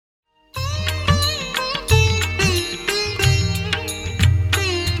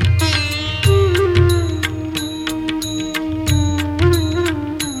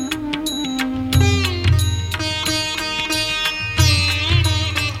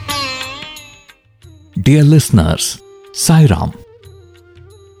Dear listeners, Sai Ram.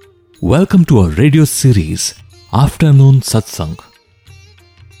 Welcome to our radio series, Afternoon Satsang.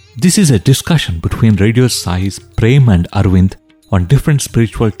 This is a discussion between Radio Sai's Prem and Arvind on different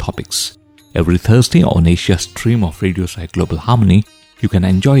spiritual topics. Every Thursday on Asia's stream of Radio Sai Global Harmony, you can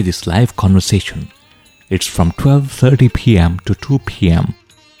enjoy this live conversation. It's from 12:30 p.m. to 2 p.m.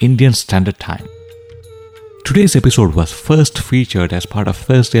 Indian Standard Time. Today's episode was first featured as part of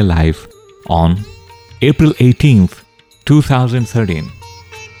Thursday Live on April 18th, 2013.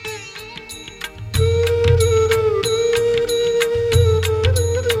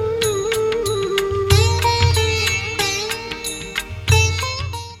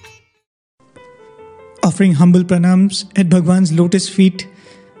 Offering humble pranams at Bhagwan's lotus feet.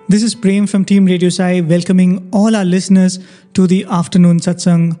 This is Prem from Team Radio Sai, welcoming all our listeners to the Afternoon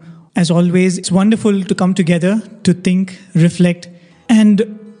Satsang. As always, it's wonderful to come together to think, reflect,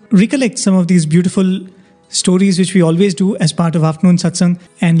 and recollect some of these beautiful stories which we always do as part of Afternoon Satsang.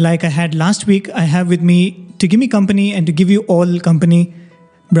 And like I had last week, I have with me to give me company and to give you all company,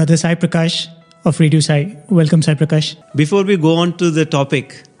 Brother Sai Prakash of Radio Sai. Welcome, Sai Prakash. Before we go on to the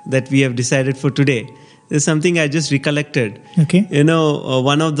topic that we have decided for today, there's something I just recollected. Okay.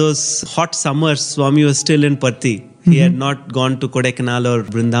 One of those hot summers, Swami was still in Parthi. He had not gone to Kodaikanal or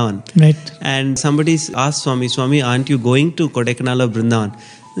Vrindavan. Right. And somebody asked Swami, aren't you going to Kodaikanal or Vrindavan?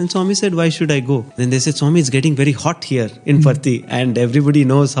 Then Swami said, why should I go? Then they said, Swami, it's getting very hot here in Parthi. And everybody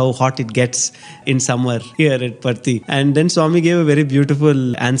knows how hot it gets in summer here at Parthi. And then Swami gave a very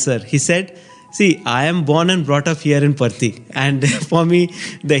beautiful answer. He said, see, I am born and brought up here in Parthi. And for me,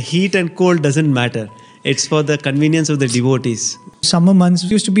 the heat and cold doesn't matter. It's for the convenience of the devotees. Summer months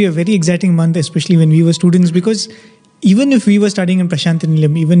used to be a very exciting month, especially when we were students, because even if we were studying in Prashanthi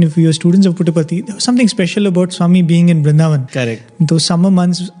Nilayam, even if we were students of Puttaparthi, there was something special about Swami being in Vrindavan. Correct. Those summer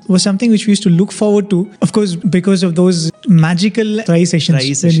months were something which we used to look forward to, of course, because of those magical Trai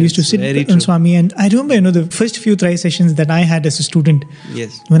sessions when we used to sit in Swami. And I remember, the first few Trai sessions that I had as a student.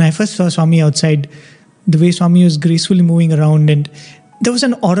 Yes. When I first saw Swami outside, the way Swami was gracefully moving around, and there was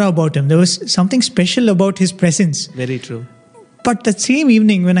an aura about him. There was something special about his presence. Very true. But that same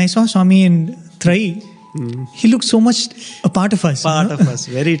evening, when I saw Swami in Trai, he looked so much a part of us. Part of us,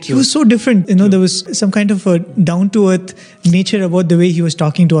 very true. He was so different. There was some kind of a down-to-earth nature about the way he was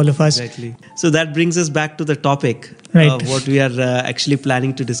talking to all of us. Exactly. So that brings us back to the topic of what we are actually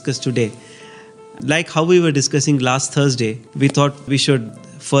planning to discuss today. Like how we were discussing last Thursday, we thought we should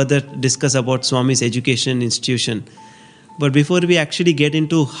further discuss about Swami's education institution. But before we actually get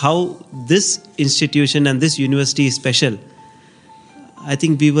into how this institution and this university is special, I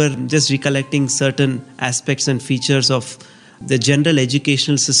think we were just recollecting certain aspects and features of the general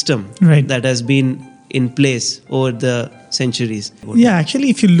educational system that has been in place over the centuries. Yeah,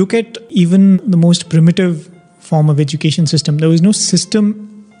 actually, if you look at even the most primitive form of education system, there was no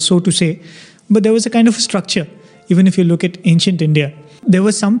system, so to say, but there was a kind of a structure. Even if you look at ancient India, there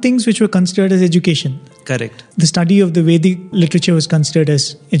were some things which were considered as education. Correct. The study of the Vedic literature was considered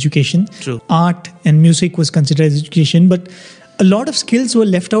as education. True. Art and music was considered as education, but a lot of skills were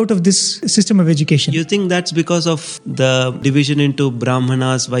left out of this system of education. You think that's because of the division into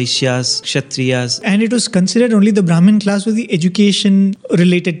Brahmanas, Vaishyas, Kshatriyas? And it was considered only the Brahmin class was the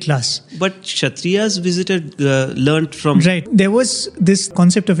education-related class. But Kshatriyas learned from... Right. There was this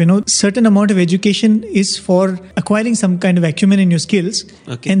concept of, certain amount of education is for acquiring some kind of acumen in your skills.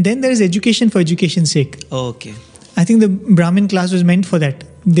 Okay. And then there is education for education's sake. Oh, okay. I think the Brahmin class was meant for that.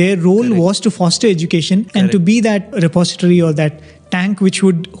 Their role was to foster education and to be that repository or that tank which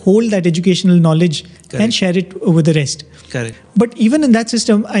would hold that educational knowledge and share it with the rest. Correct. But even in that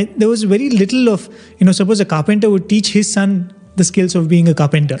system, there was very little of, suppose a carpenter would teach his son the skills of being a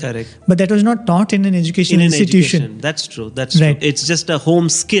carpenter. Correct. But that was not taught in an educational institution. Education. That's true. True. It's just a home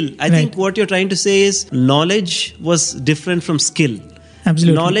skill. I think what you're trying to say is knowledge was different from skill.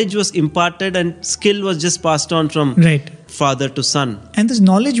 Absolutely. Knowledge was imparted and skill was just passed on from father to son. And this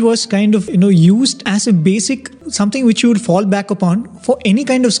knowledge was kind of, used as a basic, something which you would fall back upon for any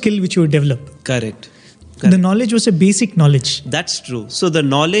kind of skill which you would develop. Correct. The knowledge was a basic knowledge. That's true. So the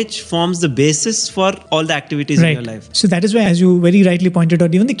knowledge forms the basis for all the activities in your life. So that is why, as you very rightly pointed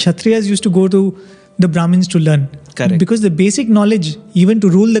out, even the Kshatriyas used to go to the Brahmins to learn. Correct. Because the basic knowledge, even to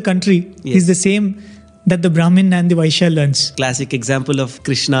rule the country, is the same that the Brahmin and the Vaishya learns. Classic example of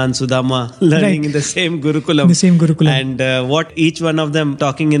Krishna and Sudama learning in the same Gurukulam. The same Gurukulam. And what each one of them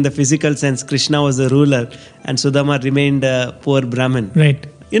talking in the physical sense, Krishna was the ruler and Sudama remained a poor Brahmin. Right.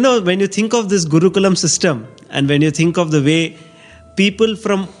 When you think of this Gurukulam system and when you think of the way people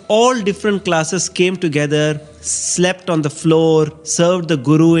from all different classes came together slept on the floor, served the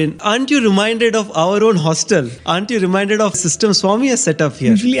Guru in. Aren't you reminded of our own hostel? Aren't you reminded of system Swami has set up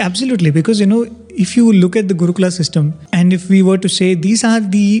here? Really, absolutely. Because, if you look at the Gurukula system, and if we were to say these are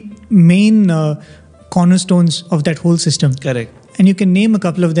the main cornerstones of that whole system. Correct. And you can name a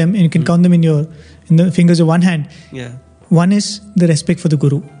couple of them and you can count them in the fingers of one hand. Yeah. One is the respect for the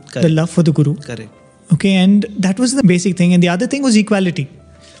Guru, the love for the Guru. Correct. Okay, and that was the basic thing. And the other thing was equality.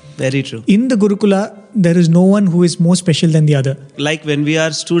 Very true. In the Gurukula, there is no one who is more special than the other. Like when we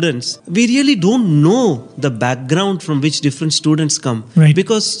are students, we really don't know the background from which different students come. Right.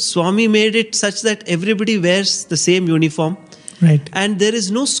 Because Swami made it such that everybody wears the same uniform. Right. And there is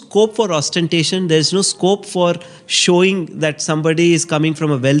no scope for ostentation. There is no scope for showing that somebody is coming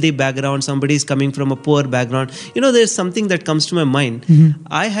from a wealthy background, somebody is coming from a poor background. There's something that comes to my mind. Mm-hmm.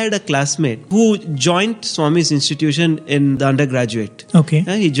 I had a classmate who joined Swami's institution in the undergraduate. Okay.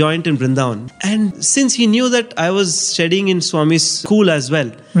 He joined in Vrindavan. And since he knew that I was studying in Swami's school as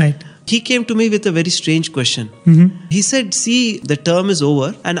well, right, he came to me with a very strange question. Mm-hmm. He said, see, the term is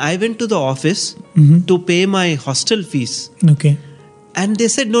over and I went to the office to pay my hostel fees. Okay. And they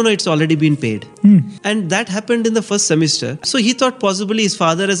said, no, it's already been paid. And that happened in the first semester. So he thought possibly his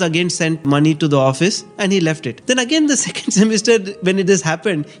father has again sent money to the office and he left it. Then again the second semester, when it has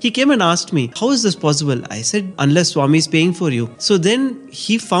happened, he came and asked me, how is this possible? I said, unless Swami is paying for you. So then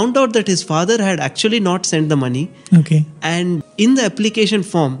he found out that his father had actually not sent the money. Okay. And in the application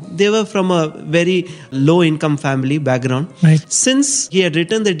form, they were from a very low income family background. Right. Since he had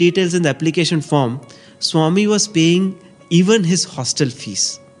written the details in the application form, Swami was paying even his hostel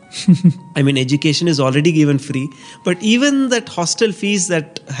fees. I mean, education is already given free, but even that hostel fees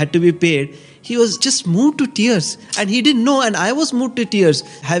that had to be paid, he was just moved to tears. And he didn't know, and I was moved to tears.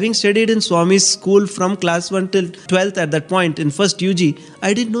 Having studied in Swami's school from class 1 till 12th at that point, in first UG,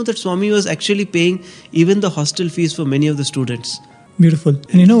 I didn't know that Swami was actually paying even the hostel fees for many of the students. Beautiful.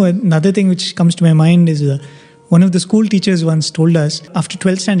 And another thing which comes to my mind is one of the school teachers once told us, after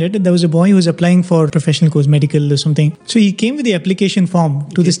 12th standard, there was a boy who was applying for professional course, medical or something. So he came with the application form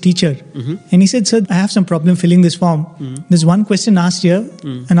to this teacher. Mm-hmm. And he said, sir, I have some problem filling this form. Mm-hmm. There's one question asked here,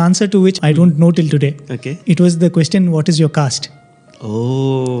 an answer to which I don't know till today. Okay. It was the question, what is your caste?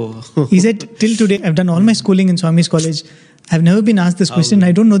 Oh. He said, till today, I've done all my schooling in Swami's College. I've never been asked this question.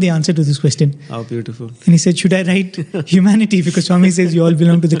 I don't know the answer to this question. How beautiful. And he said, should I write humanity? Because Swami says you all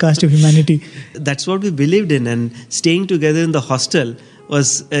belong to the caste of humanity. That's what we believed in. And staying together in the hostel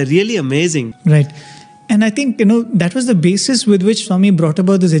was really amazing. Right. And I think, that was the basis with which Swami brought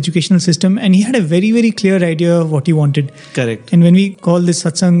about this educational system. And he had a very, very clear idea of what he wanted. Correct. And when we call this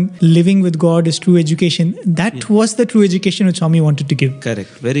satsang, living with God is true education, that was the true education which Swami wanted to give. Correct.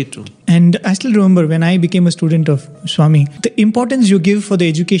 Very true. And I still remember when I became a student of Swami, the importance you give for the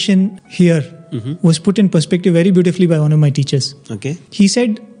education here was put in perspective very beautifully by one of my teachers. Okay. He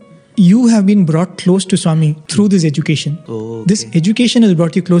said, you have been brought close to Swami through this education. Oh, okay. This education has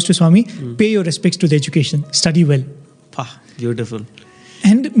brought you close to Swami. Pay your respects to the education. Study well. Beautiful.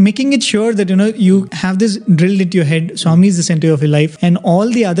 And making it sure that, you have this drilled into your head. Swami is the center of your life. And all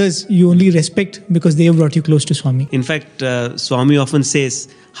the others you only respect because they have brought you close to Swami. In fact, Swami often says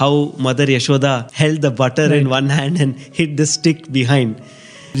how Mother Yashoda held the butter in one hand and hid the stick behind.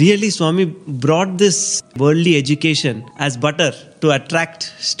 Really, Swami brought this worldly education as butter to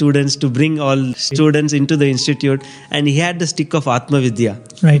attract students, to bring all students into the institute. And he had the stick of Atma Vidya.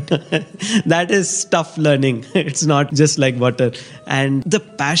 Right. That is tough learning. It's not just like butter. And the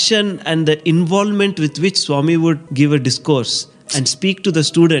passion and the involvement with which Swami would give a discourse and speak to the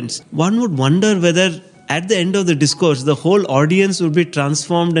students, one would wonder whether at the end of the discourse, the whole audience would be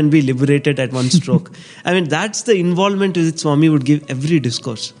transformed and be liberated at one stroke. I mean, that's the involvement with which Swami would give every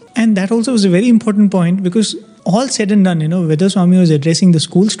discourse. And that also was a very important point because all said and done, whether Swami was addressing the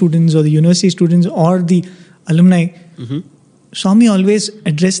school students or the university students or the alumni, Swami always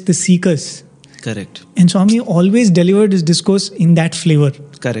addressed the seekers. Correct. And Swami always delivered his discourse in that flavor.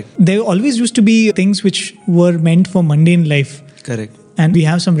 Correct. There always used to be things which were meant for mundane life. Correct. And we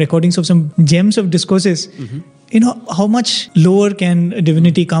have some recordings of some gems of discourses. How much lower can a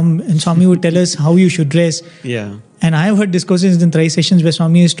divinity come? And Swami would tell us how you should dress. Yeah. And I have heard discourses in thrice sessions where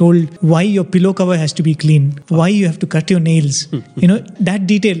Swami is told why your pillow cover has to be clean, why you have to cut your nails. That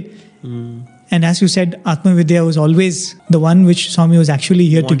detail. And as you said, Atma Vidya was always the one which Swami was actually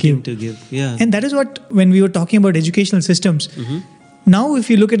here to give. Yeah. And that is what, when we were talking about educational systems, now if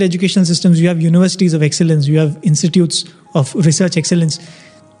you look at educational systems, you have universities of excellence, you have institutes of research excellence.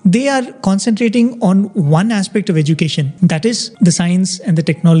 They are concentrating on one aspect of education, that is the science and the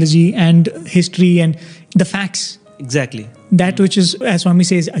technology and history and the facts. Exactly. That which is, as Swami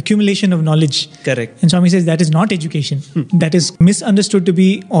says, accumulation of knowledge. Correct. And Swami says that is not education. That is misunderstood to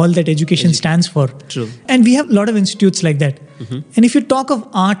be all that education stands for. True. And we have a lot of institutes like that. And if you talk of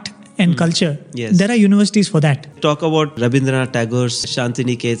art and culture, there are universities for that. Talk about Rabindranath Tagore's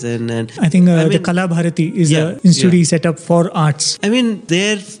Shantiniketan, and I think the Kala Bharati is the institute he set up for arts. I mean,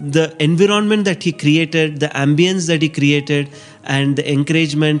 there, the environment that he created, the ambience that he created, and the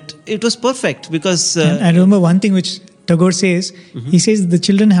encouragement, it was perfect because... and I remember one thing which Tagore says, he says the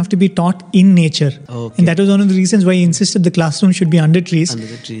children have to be taught in nature. Okay. And that was one of the reasons why he insisted the classroom should be under trees. Under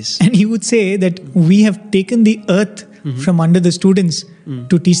the trees. And he would say that we have taken the earth from under the students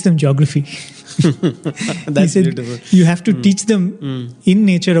to teach them geography. That's he said, beautiful. You have to teach them in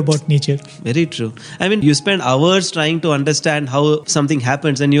nature about nature. Very true. I mean, you spend hours trying to understand how something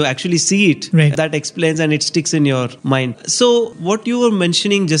happens and you actually see it. Right. That explains and it sticks in your mind. So what you were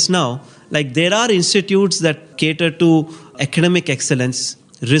mentioning just now, like there are institutes that cater to academic excellence,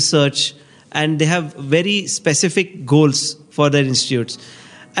 research, and they have very specific goals for their institutes.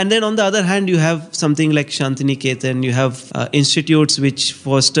 And then on the other hand, you have something like Shantiniketan, you have institutes which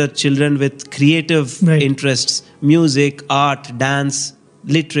foster children with creative interests, music, art, dance,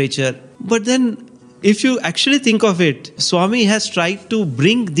 literature. But then if you actually think of it, Swami has tried to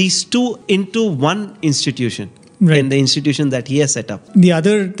bring these two into one institution. In the institution that he has set up. The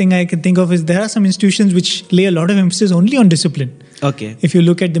other thing I can think of is there are some institutions which lay a lot of emphasis only on discipline. Okay. If you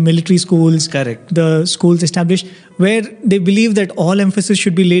look at the military schools, correct, the schools established where they believe that all emphasis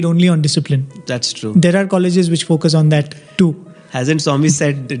should be laid only on discipline. That's true. There are colleges which focus on that too. Hasn't Swami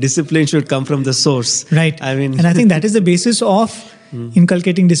said the discipline should come from the source? Right. I mean, and I think that is the basis of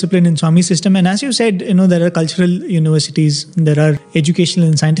inculcating discipline in Swami system. And as you said, there are cultural universities, there are educational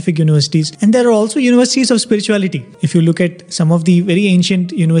and scientific universities, and there are also universities of spirituality. If you look at some of the very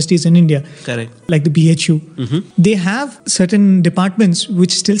ancient universities in India, correct, like the BHU, they have certain departments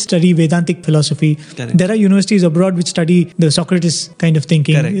which still study Vedantic philosophy. Correct. There are universities abroad which study the Socrates kind of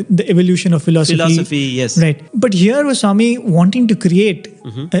thinking, correct, the evolution of philosophy. Philosophy, yes. Right. But here was Swami wanting to create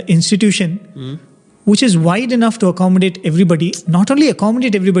an institution which is wide enough to accommodate everybody, not only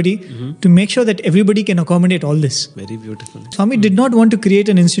accommodate everybody, to make sure that everybody can accommodate all this. Very beautiful. Swami did not want to create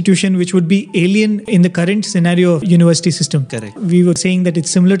an institution which would be alien in the current scenario of university system. Correct. We were saying that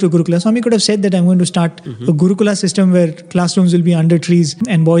it's similar to Gurukula. Swami could have said that I'm going to start a Gurukula system where classrooms will be under trees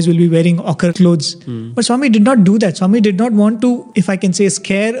and boys will be wearing ochre clothes. But Swami did not do that. Swami did not want to, if I can say,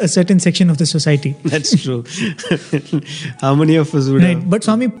 scare a certain section of the society. That's true. How many of us would have? But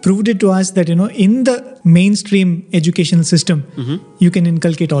Swami proved it to us that, in the mainstream educational system, you can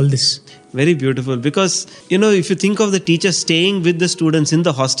inculcate all this. Very beautiful. Because, if you think of the teacher staying with the students in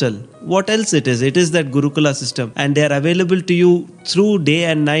the hostel, what else it is? It is that Gurukula system. And they are available to you through day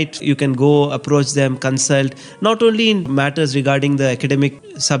and night. You can go approach them, consult, not only in matters regarding the academic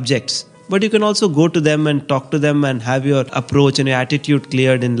subjects, but you can also go to them and talk to them and have your approach and your attitude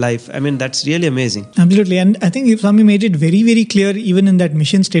cleared in life. I mean, that's really amazing. Absolutely. And I think Swami made it very, very clear even in that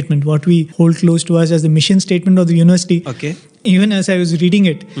mission statement, what we hold close to us as the mission statement of the university. Okay. Even as I was reading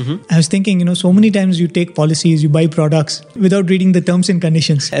it, I was thinking, so many times you take policies, you buy products without reading the terms and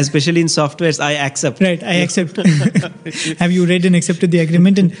conditions. Especially in softwares, I accept. Right, I accept. Have you read and accepted the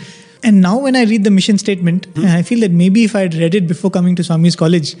agreement? And now when I read the mission statement, I feel that maybe if I had read it before coming to Swami's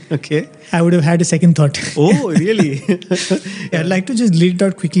college, I would have had a second thought. Oh, really? I'd like to just read it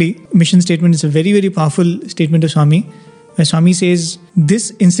out quickly. Mission statement is a very, very powerful statement of Swami, where Swami says,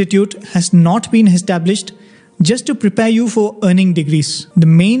 this institute has not been established just to prepare you for earning degrees. The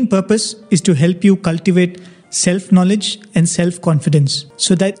main purpose is to help you cultivate self-knowledge and self-confidence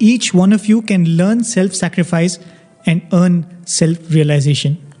so that each one of you can learn self-sacrifice and earn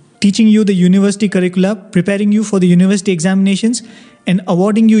self-realization. Teaching you the university curricula, preparing you for the university examinations, and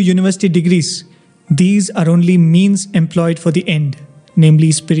awarding you university degrees. These are only means employed for the end,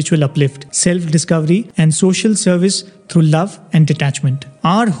 namely spiritual uplift, self-discovery, and social service through love and detachment.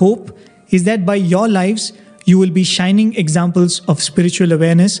 Our hope is that by your lives, you will be shining examples of spiritual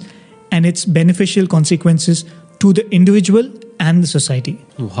awareness and its beneficial consequences to the individual and the society.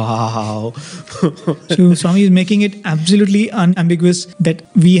 Wow. So Swami is making it absolutely unambiguous that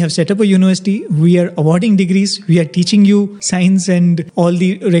we have set up a university, we are awarding degrees, we are teaching you science and all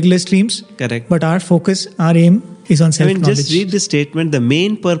the regular streams. Correct. But our focus, our aim is on self-knowledge. Just read this statement. The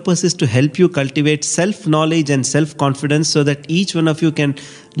main purpose is to help you cultivate self-knowledge and self-confidence so that each one of you can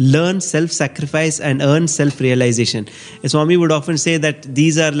learn self-sacrifice and earn self-realization. Swami would often say that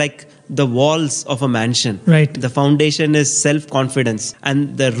these are like the walls of a mansion. Right. The foundation is self-confidence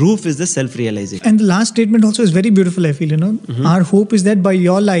and the roof is the self-realization. And the last statement also is very beautiful, I feel. Our hope is that by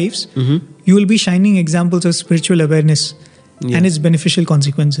your lives, you will be shining examples of spiritual awareness. Yeah. And its beneficial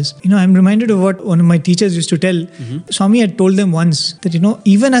consequences. I'm reminded of what one of my teachers used to tell. Swami had told them once that,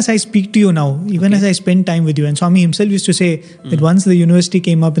 even as I speak to you now, even as I spend time with you, and Swami himself used to say that once the university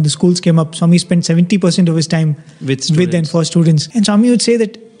came up and the schools came up, Swami spent 70% of his time with and for students. And Swami would say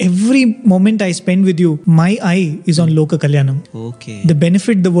that every moment I spend with you, my eye is on Loka Kalyanam. Okay. The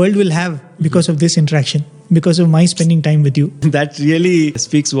benefit the world will have because of this interaction, because of my spending time with you. That really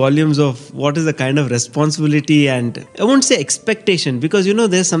speaks volumes of what is the kind of responsibility and I won't say expectation, because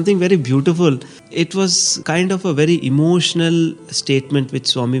there's something very beautiful. It was kind of a very emotional statement which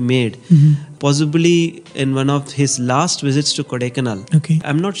Swami made, possibly in one of his last visits to Kodaikanal. Okay.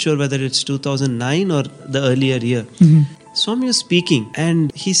 I'm not sure whether it's 2009 or the earlier year. Swami was speaking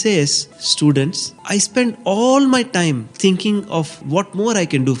and he says, students, I spend all my time thinking of what more I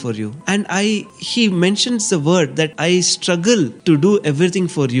can do for you. And he mentions the word that I struggle to do everything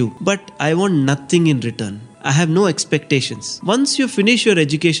for you, but I want nothing in return. I have no expectations. Once you finish your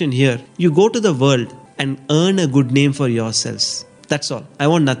education here, you go to the world and earn a good name for yourselves. That's all. I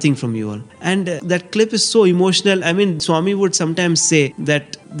want nothing from you all. And that clip is so emotional. Swami would sometimes say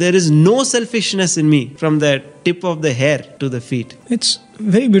that there is no selfishness in me from the tip of the hair to the feet. It's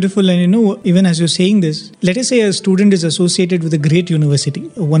very beautiful. And even as you're saying this, let us say a student is associated with a great university,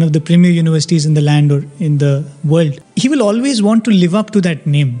 one of the premier universities in the land or in the world. He will always want to live up to that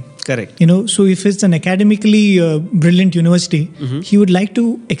name. Correct. So if it's an academically brilliant university, he would like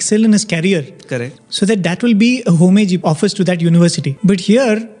to excel in his career. Correct. So that will be a homage he offers to that university. But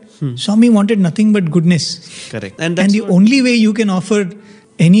here, Swami wanted nothing but goodness. Correct. And the only way you can offer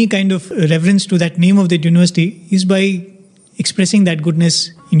any kind of reverence to that name of that university is by expressing that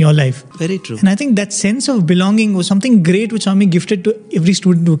goodness in your life. Very true. And I think that sense of belonging was something great which Swami gifted to every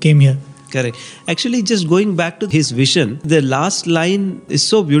student who came here. Correct. Actually, just going back to his vision, the last line is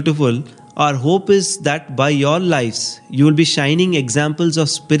so beautiful. Our hope is that by your lives, you will be shining examples of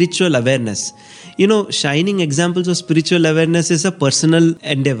spiritual awareness. Shining examples of spiritual awareness is a personal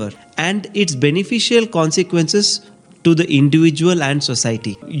endeavor and its beneficial consequences to the individual and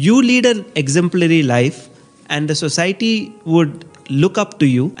society. You lead an exemplary life and the society would look up to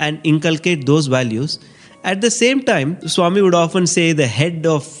you and inculcate those values. At the same time, Swami would often say the head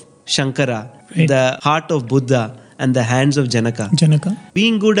of Shankara, right, the heart of Buddha and the hands of Janaka.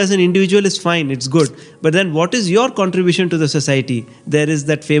 Being good as an individual is fine, it's good. But then what is your contribution to the society? There is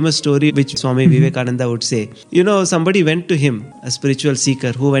that famous story which Swami Vivekananda would say. Somebody went to him, a spiritual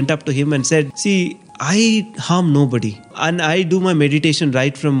seeker, who went up to him and said, see, I harm nobody and I do my meditation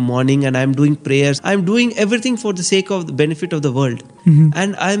right from morning and I'm doing prayers. I'm doing everything for the sake of the benefit of the world.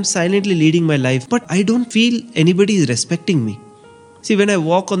 And I'm silently leading my life. But I don't feel anybody is respecting me. See, when I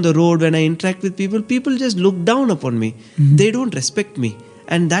walk on the road, when I interact with people, people just look down upon me. They don't respect me.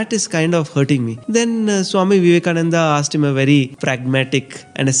 And that is kind of hurting me. Then Swami Vivekananda asked him a very pragmatic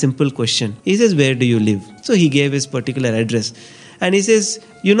and a simple question. He says, where do you live? So he gave his particular address. And he says,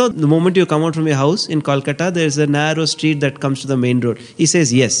 the moment you come out from your house in Kolkata, there's a narrow street that comes to the main road. He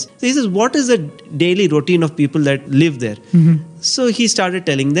says, yes. So he says, what is the daily routine of people that live there? So he started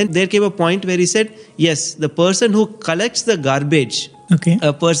telling. Then there came a point where he said, yes, the person who collects the garbage,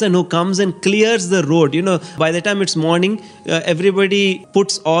 a person who comes and clears the road. By the time it's morning, everybody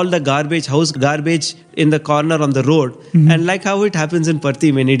puts all the house garbage in the corner on the road. And like how it happens in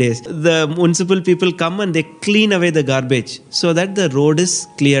Parthi many days, the municipal people come and they clean away the garbage so that the road is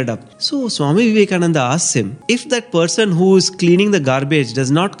cleared up. So Swami Vivekananda asks him, if that person who is cleaning the garbage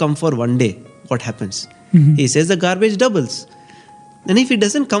does not come for one day, what happens? He says the garbage doubles. And if it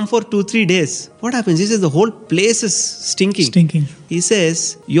doesn't come for 2-3 days, what happens? He says the whole place is stinking. He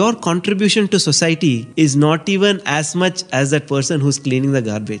says your contribution to society is not even as much as that person who's cleaning the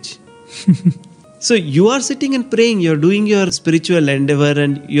garbage. So you are sitting and praying, you're doing your spiritual endeavor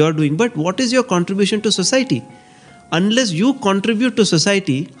but what is your contribution to society? Unless you contribute to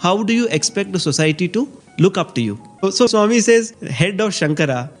society, how do you expect the society to look up to you? So Swami says, head of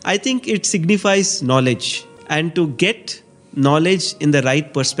Shankara, I think it signifies knowledge. And to get knowledge in the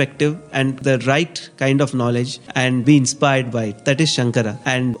right perspective and the right kind of knowledge and be inspired by it. That is Shankara.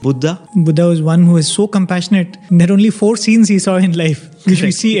 And Buddha? Buddha was one who was so compassionate. There are only 4 scenes he saw in life, which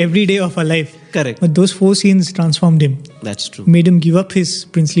we see every day of our life. Correct. But those 4 scenes transformed him. That's true. Made him give up his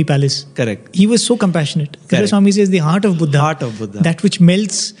princely palace. Correct. He was so compassionate. Correct. Swami says the heart of Buddha. Heart of Buddha. That which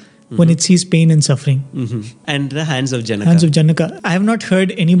melts when it sees pain and suffering. And the hands of Janaka. Hands of Janaka. I have not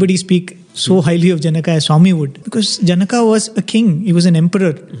heard anybody speak so highly of Janaka as Swami would. Because Janaka was a king. He was an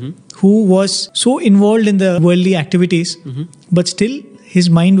emperor who was so involved in the worldly activities. But still, his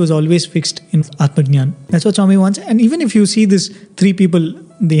mind was always fixed in Atmajnan. That's what Swami wants. And even if you see these 3 people,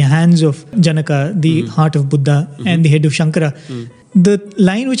 the hands of Janaka, the heart of Buddha, and the head of Shankara, the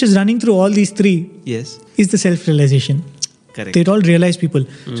line which is running through all these 3 is the self-realization. Correct. They all realize people.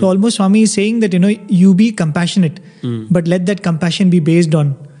 So almost Swami is saying that, you be compassionate, but let that compassion be based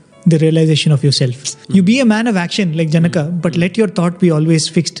on the realization of yourself. You be a man of action like Janaka, but let your thought be always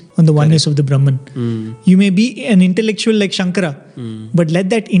fixed on the oneness of the Brahman. You may be an intellectual like Shankara, but let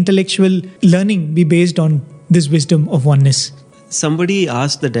that intellectual learning be based on this wisdom of oneness. Somebody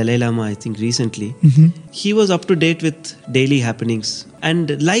asked the Dalai Lama, I think recently, he was up to date with daily happenings.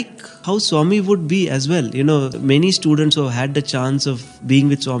 And like how Swami would be as well. Many students who have had the chance of being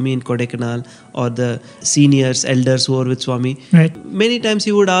with Swami in Kodaikanal or the seniors, elders who are with Swami, many times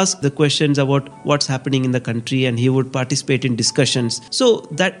he would ask the questions about what's happening in the country and he would participate in discussions. So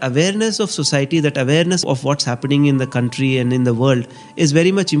that awareness of society, that awareness of what's happening in the country and in the world is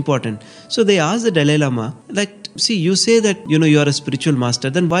very much important. So they asked the Dalai Lama, see, you say that, you are a spiritual master.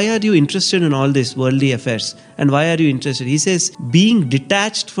 Then why are you interested in all these worldly affairs? And why are you interested? He says, being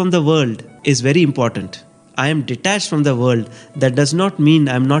detached from the world is very important. I am detached from the world. That does not mean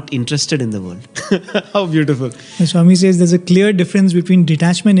I am not interested in the world. How beautiful. And Swami says there's a clear difference between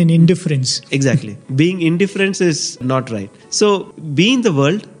detachment and indifference. Exactly. Being indifferent is not right. So be in the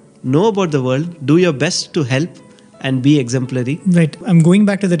world, know about the world, do your best to help, and be exemplary. Right. I'm going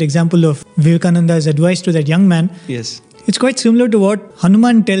back to that example of Vivekananda's advice to that young man. Yes. It's quite similar to what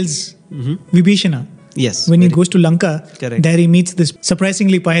Hanuman tells Vibhishana. Yes. When he goes to Lanka, there he meets this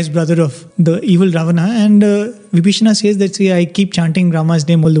surprisingly pious brother of the evil Ravana, and Vibhishana says that, see, I keep chanting Rama's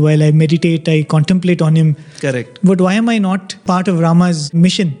name all the while, I meditate, I contemplate on him. Correct. But why am I not part of Rama's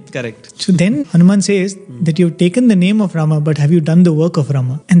mission? Correct. So then Hanuman says that you've taken the name of Rama, but have you done the work of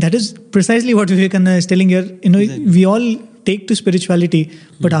Rama? And that is precisely what Vivekananda is telling here. Exactly. We all take to spirituality,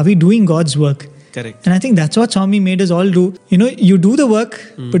 but are we doing God's work? Correct. And I think that's what Swami made us all do. You do the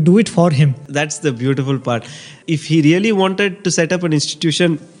work, but do it for him. That's the beautiful part. If he really wanted to set up an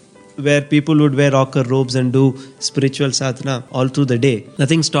institution where people would wear ochre robes and do spiritual sadhana all through the day,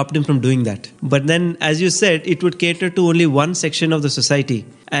 nothing stopped him from doing that. But then, as you said, it would cater to only one section of the society.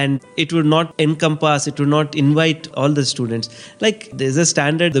 And it would not encompass, it would not invite all the students. Like there's a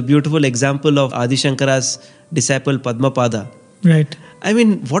standard, the beautiful example of Adi Shankara's disciple Padmapada. Right. I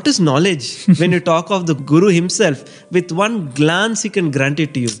mean, what is knowledge? When you talk of the Guru himself, with one glance he can grant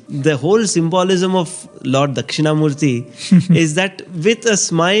it to you. The whole symbolism of Lord Dakshinamurti is that with a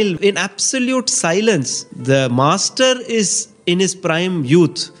smile, in absolute silence, the master is in his prime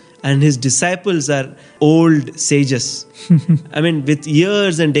youth and his disciples are old sages. I mean, with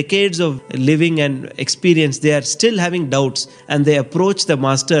years and decades of living and experience, they are still having doubts and they approach the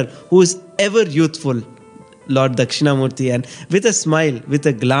master who is ever youthful, Lord Dakshinamurti, and with a smile, with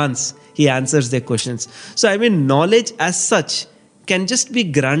a glance, he answers their questions. So, I mean, knowledge as such can just be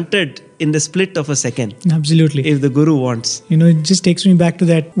granted in the split of a second. Absolutely. If the Guru wants. It just takes me back to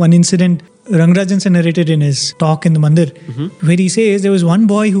that one incident Rangarajan narrated in his talk in the Mandir, where he says there was one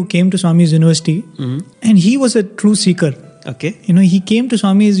boy who came to Swami's university and he was a true seeker. Okay. He came to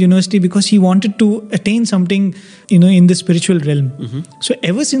Swami's university because he wanted to attain something, in the spiritual realm. So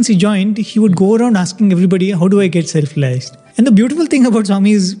ever since he joined, he would go around asking everybody, how do I get self-realized? And the beautiful thing about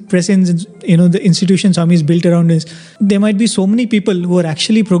Swami's presence, the institution Swami's built around is, there might be so many people who are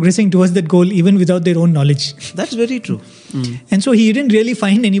actually progressing towards that goal even without their own knowledge. That's very true. And so he didn't really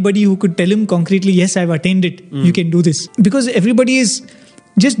find anybody who could tell him concretely, yes, I've attained it, you can do this. Because everybody is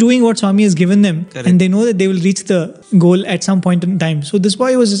just doing what Swami has given them. Correct. And they know that they will reach the goal at some point in time. So this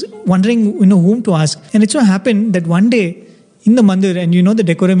boy was wondering, whom to ask. And it so happened that one day in the mandir, and the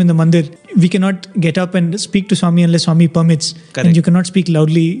decorum in the mandir, we cannot get up and speak to Swami unless Swami permits. Correct. And you cannot speak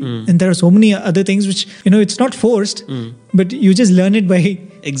loudly. And there are so many other things which, it's not forced, but you just learn it by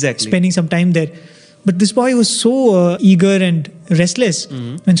spending some time there. But this boy was so eager and restless.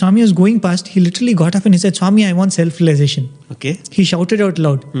 When Swami was going past, he literally got up and he said, Swami, I want self-realization. Okay. He shouted out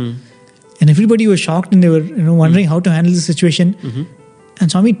loud. And everybody was shocked and they were wondering how to handle the situation.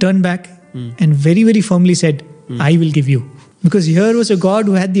 And Swami turned back and very, very firmly said, I will give you. Because here was a God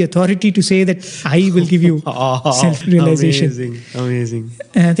who had the authority to say that I will give you self-realization. Amazing.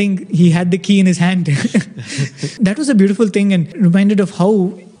 And I think he had the key in his hand. That was a beautiful thing, and reminded of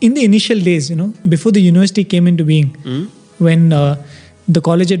how in the initial days, before the university came into being, when the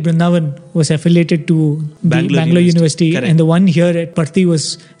college at Brindavan was affiliated to Bangalore University, and the one here at Parthi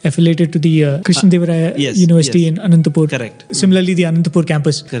was affiliated to the Krishnadevaraya University in Anantapur. Correct. Similarly, the Anantapur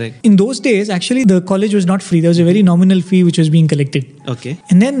campus. Correct. In those days, actually, the college was not free. There was a very nominal fee which was being collected. Okay.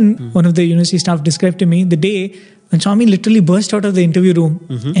 And then one of the university staff described to me the day when Swami literally burst out of the interview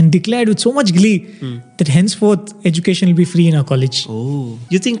room and declared with so much glee that henceforth education will be free in our college. Oh,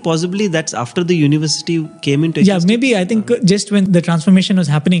 you think possibly that's after the university came into existence? Yeah, maybe. I think just when the transformation was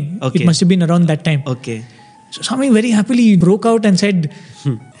happening, it must have been around that time. Okay. So Swami very happily broke out and said,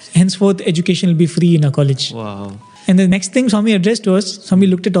 henceforth education will be free in our college. Wow. And the next thing Swami addressed was, Swami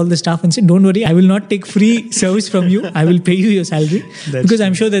looked at all the staff and said, don't worry, I will not take free service from you. I will pay you your salary. Because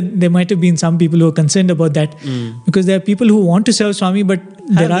I'm sure that there might have been some people who are concerned about that. Because there are people who want to serve Swami, but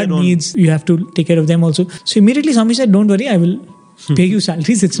there are needs. You have to take care of them also. So immediately Swami said, don't worry, I will pay you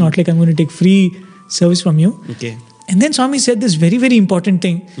salaries. It's not like I'm going to take free service from you. Okay. And then Swami said this very, very important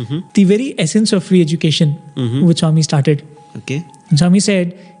thing. The very essence of free education, which Swami started. Okay. And Swami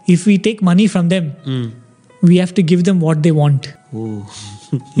said, if we take money from them, we have to give them what they want. Oh.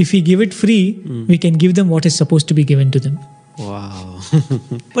 If we give it free, we can give them what is supposed to be given to them. Wow.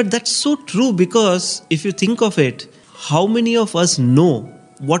 But that's so true, because if you think of it, how many of us know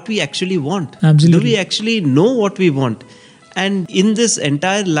what we actually want? Absolutely. Do we actually know what we want? And in this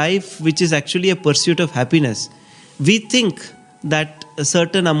entire life, which is actually a pursuit of happiness, we think that a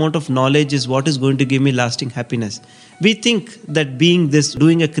certain amount of knowledge is what is going to give me lasting happiness. We think that being this,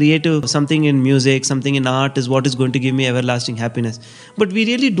 doing a creative, something in music, something in art is what is going to give me everlasting happiness. But we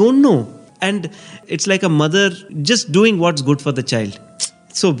really don't know. And it's like a mother just doing what's good for the child.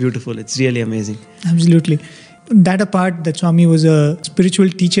 It's so beautiful. It's really amazing. Absolutely. That apart, that Swami was a spiritual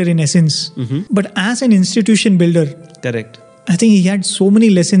teacher in essence. But as an institution builder, Correct. I think he had so many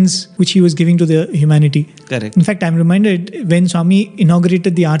lessons which he was giving to the humanity. Correct. In fact, I'm reminded when Swami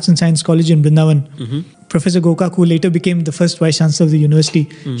inaugurated the Arts and Science College in Brindavan, Professor Gokak, who later became the first Vice Chancellor of the university,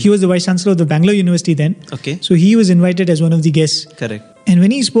 he was the Vice Chancellor of the Bangalore University then. Okay. So he was invited as one of the guests. Correct. And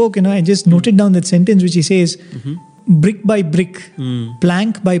when he spoke, I just noted down that sentence which he says, brick by brick,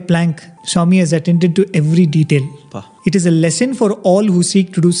 plank by plank, Swami has attended to every detail. It is a lesson for all who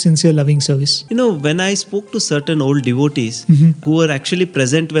seek to do sincere loving service. When I spoke to certain old devotees who were actually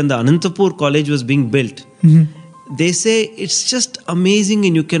present when the Anantapur college was being built, they say it's just amazing,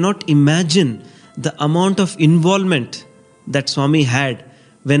 and you cannot imagine the amount of involvement that Swami had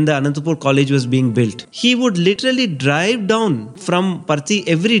when the Anantapur college was being built. He would literally drive down from Parthi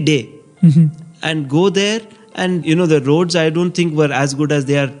every day and go there. And the roads I don't think were as good as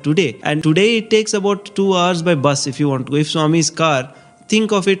they are today. And today it takes about 2 hours by bus if you want to go. If Swami's car,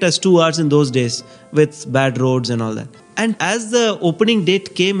 think of it as 2 hours in those days with bad roads and all that. And as the opening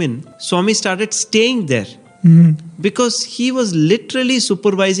date came in, Swami started staying there because he was literally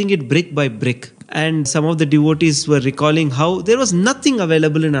supervising it brick by brick. And some of the devotees were recalling how there was nothing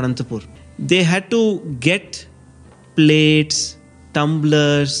available in Anantapur. They had to get plates,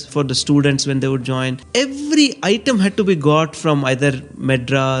 tumblers for the students when they would join. Every item had to be got from either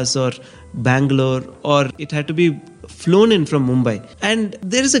Madras or Bangalore, or it had to be flown in from Mumbai. And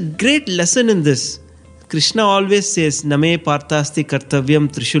there is a great lesson in this. Krishna always says, Name parthasti kartavyam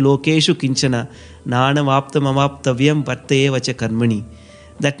trishu lokeshu kinchana nanavaptam amaptavyam partaye vacha karmani.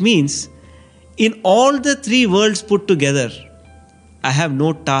 That means, in all the 3 worlds put together, I have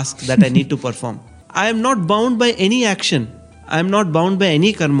no task that I need to perform. I am not bound by any action. I am not bound by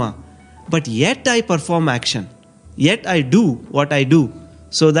any karma, but yet I perform action. Yet I do what I do,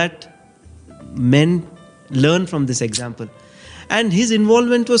 so that men learn from this example. And his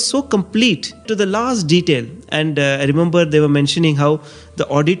involvement was so complete to the last detail. And I remember they were mentioning how the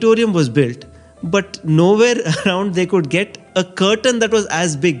auditorium was built, but nowhere around they could get a curtain that was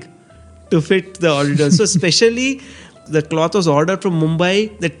as big to fit the auditorium. So especially the cloth was ordered from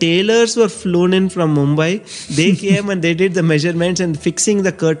Mumbai. The tailors were flown in from Mumbai. They came and they did the measurements and fixing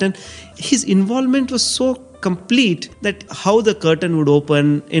the curtain. His involvement was so complete that how the curtain would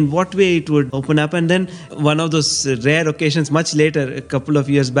open, in what way it would open up. And then one of those rare occasions, much later, a couple of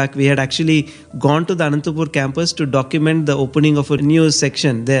years back, we had actually gone to the Anantapur campus to document the opening of a new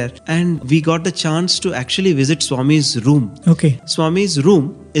section there. And we got the chance to actually visit Swami's room. Okay. Swami's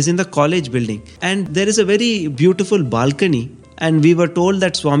room is in the college building. And there is a very beautiful balcony. And we were told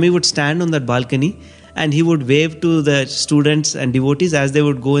that Swami would stand on that balcony and he would wave to the students and devotees as they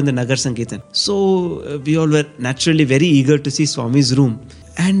would go in the Nagar Sankirtan. So we all were naturally very eager to see Swami's room.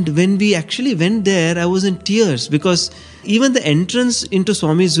 And when we actually went there, I was in tears because even the entrance into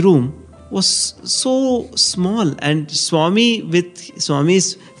Swami's room was so small, and Swami, with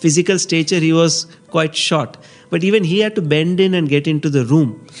Swami's physical stature, he was quite short. But even he had to bend in and get into the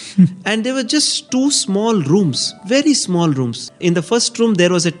room. And there were just two small rooms, very small rooms. In the first room, there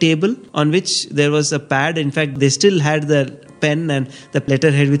was a table on which there was a pad. In fact, they still had the pen and the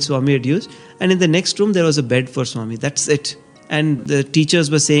letterhead which Swami had used. And in the next room, there was a bed for Swami. That's it. And the teachers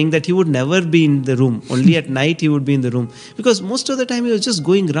were saying that he would never be in the room. Only at night he would be in the room. Because most of the time he was just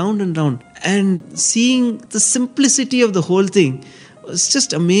going round and round. And seeing the simplicity of the whole thing was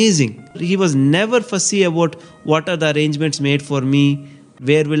just amazing. He was never fussy about what are the arrangements made for me,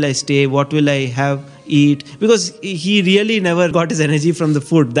 where will I stay, what will I eat. Because he really never got his energy from the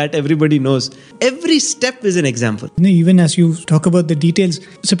food. That everybody knows. Every step is an example. Even as you talk about the details,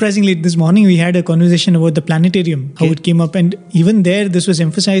 surprisingly, this morning we had a conversation about the planetarium, how it came up. And even there, this was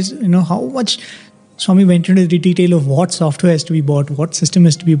emphasized, how much Swami went into the detail of what software has to be bought, what system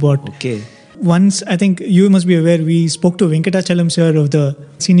has to be bought. Okay. Once, I think you must be aware, we spoke to Venkatachalam sir of the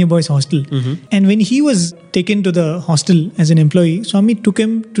Senior Boys Hostel. And when he was taken to the hostel as an employee, Swami took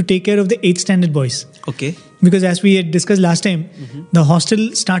him to take care of the 8th standard boys. Okay. Because as we had discussed last time, the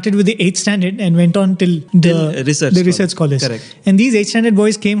hostel started with the 8th standard and went on till the research scholars. Correct. And these 8th standard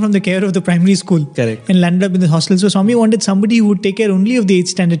boys came from the care of the primary school. Correct. And landed up in the hostel. So Swami wanted somebody who would take care only of the 8th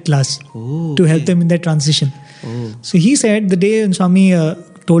standard class to help them in that transition. So he said the day when Swami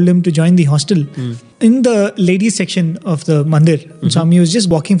told him to join the hostel, in the ladies section of the mandir, Swami was just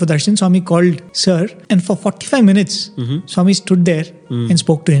walking for darshan. Swami called sir, and for 45 minutes, Swami stood there and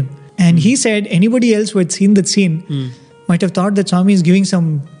spoke to him. And he said anybody else who had seen that scene might have thought that Swami is giving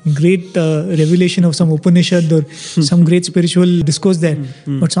some great revelation of some Upanishad or some great spiritual discourse there.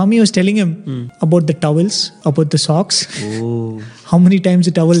 But Swami was telling him about the towels, about the socks, how many times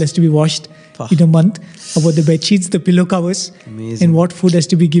the towel has to be washed in a month, about the bed sheets, the pillow covers, and what food has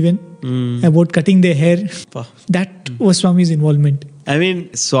to be given, about cutting their hair. That was Swami's involvement. I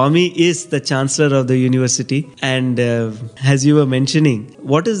mean, Swami is the Chancellor of the university, and as you were mentioning,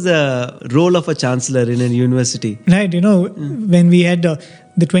 what is the role of a Chancellor in a university? Right, when we had the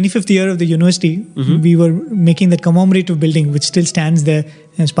 25th year of the university, we were making that commemorative building which still stands there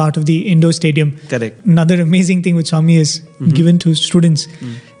as part of the indoor stadium. Correct. Another amazing thing which Swami has given to students.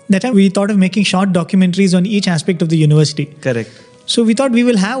 That time we thought of making short documentaries on each aspect of the university. Correct. So we thought we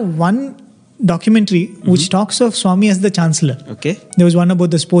will have one documentary which talks of Swami as the Chancellor. Okay. There was one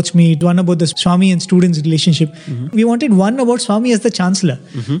about the sports meet, one about the Swami and students relationship. We wanted one about Swami as the Chancellor.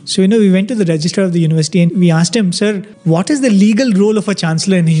 So, we went to the registrar of the university and we asked him, sir, what is the legal role of a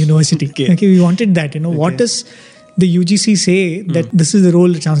Chancellor in a university? Okay, we wanted that, what does the UGC say that this is the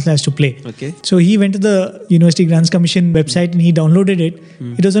role the Chancellor has to play? Okay. So he went to the University Grants Commission website and he downloaded it.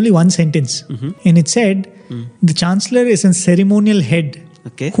 It was only one sentence. And it said, the Chancellor is a ceremonial head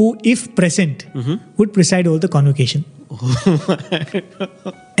who, if present, would preside over the convocation.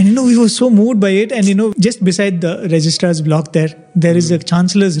 And we were so moved by it. And just beside the registrar's block there is a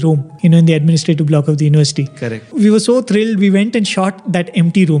Chancellor's room, in the administrative block of the university. Correct. We were so thrilled. We went and shot that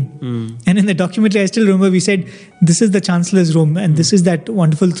empty room. And in the documentary, I still remember we said, this is the Chancellor's room and this is that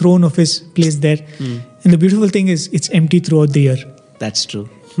wonderful throne of his placed there. And the beautiful thing is, it's empty throughout the year. That's true.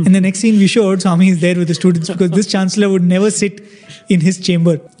 And the next scene we showed, Swami is there with the students because this Chancellor would never sit in his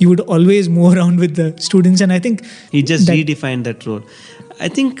chamber. He would always move around with the students, and I think he just redefined that role. I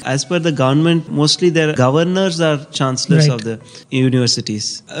think as per the government, mostly their governors are chancellors of the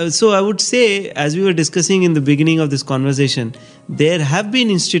universities. So I would say, as we were discussing in the beginning of this conversation, there have been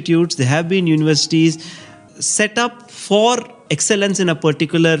institutes, there have been universities set up for excellence in a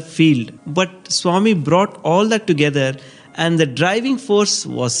particular field. But Swami brought all that together. And the driving force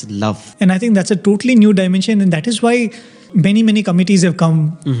was love. And I think that's a totally new dimension. And that is why many, many committees have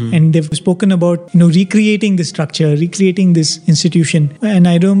come and they've spoken about, recreating this structure, recreating this institution. And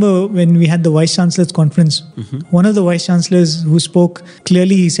I remember when we had the Vice Chancellor's conference, one of the Vice Chancellors who spoke,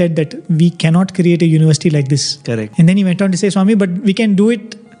 clearly he said that we cannot create a university like this. Correct. And then he went on to say, Swami, but we can do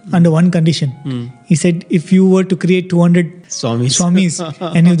it under one condition. He said, if you were to create 200 Swamis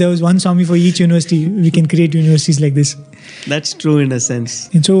and if there was one Swami for each university, we can create universities like this. That's true in a sense.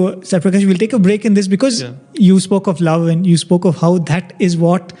 And so, Satprakash, we'll take a break in this because you spoke of love and you spoke of how that is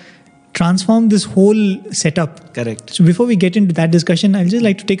what transformed this whole setup. Correct. So before we get into that discussion, I'll just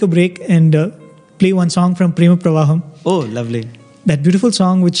like to take a break and play one song from Prema Pravaham. Oh, lovely. That beautiful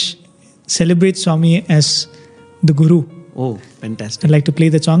song which celebrates Swami as the Guru. Oh, fantastic. I'd like to play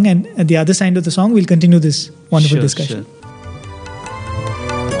the song, and at the other side of the song, we'll continue this wonderful discussion. Sure.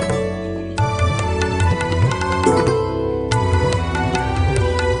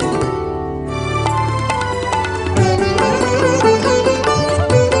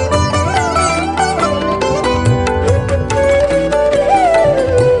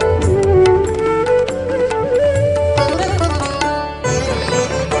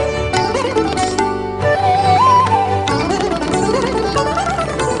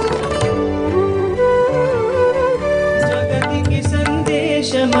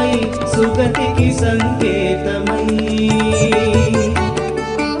 సుగతికి సంకేతమై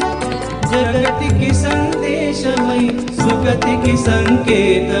జగతికి సందేశమై సుగతికి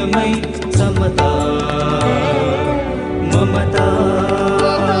సంకేతమై సమతా మమతా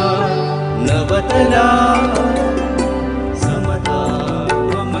నవతలా సమతా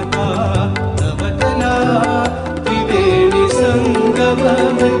మమతా నవతలా త్రివేణి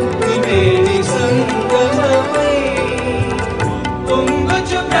సంగమమై త్రివేణి సంగమమై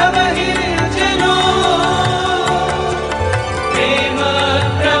పొంగుచు ప్రవహించెను ప్రేమ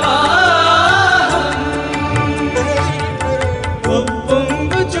ప్రవాహం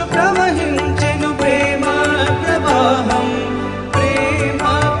పొంగుచు ప్రవహించెను ప్రేమ ప్రవాహం ప్రేమ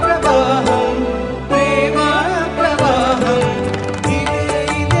ప్రవాహం ప్రేమ ప్రవాహం ఇదే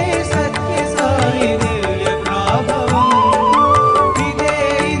ఇదే సత్య సాయి దివ్య ప్రాభవం ఇదే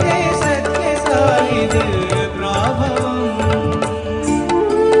ఇదే సత్య సాయి దివ్య ప్రాభవం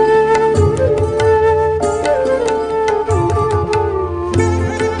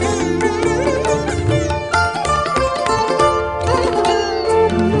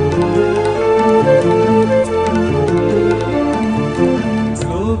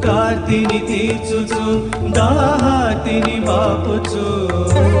రోగార్తిని తీర్చుచు దాహార్తిని బాపుచు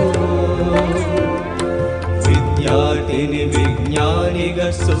విద్యార్థిని విజ్ఞానిగా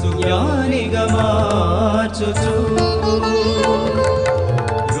సుజ్ఞానిగా మార్చుచు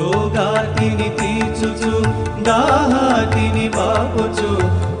రోగార్తిని తీర్చుచు దాహార్తిని బాపుచు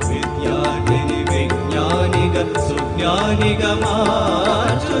విద్యార్థిని విజ్ఞానిగా సుజ్ఞానిగా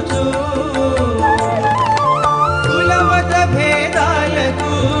మార్చుచు కులమత భేదాల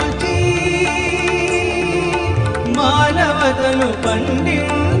కూర్చి మానవతను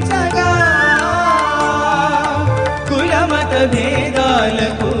పండించగా కులమత భేదాల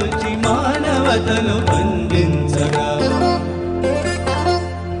కూర్చి మానవతను పండించగా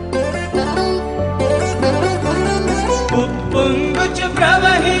ఉప్పొంగుచు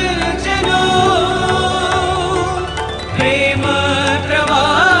ప్రవహించెను ప్రేమ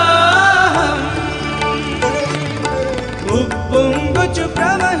ప్రవాహం ఉప్పొంగుచు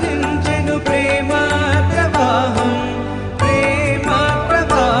ప్రవహించెను ప్రేమ ప్రవాహం ప్రేమ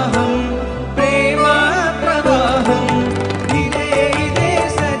ప్రవాహం ప్రేమ ప్రవాహం ఇదే ఇదే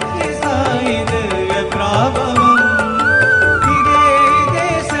సత్య సాయి దివ్య ప్రాభవం ఇదే ఇదే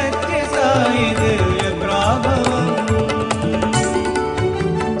సత్య సాయి దివ్య ప్రాభవం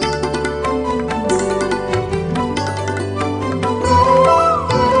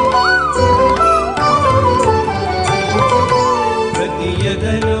ప్రతి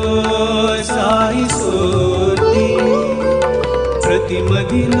ఎదలో సాయి స్ఫూర్తి ప్రతి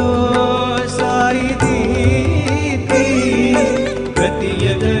మదిలో సాయి దీప్తి ప్రతి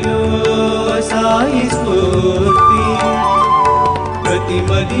ఎదలో సాయి స్ఫూర్తి ప్రతి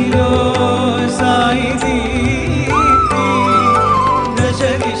మదిలో సాయి దీప్తి దశ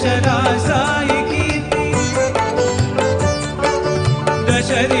దిశలా సాయి కీర్తి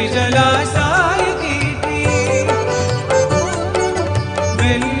దశ దిశలా సాయి కీర్తి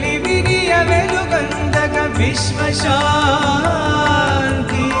వెల్లి విరియ వెలుగందగ విశ్వశాంతి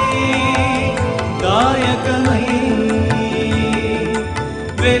దాయకమై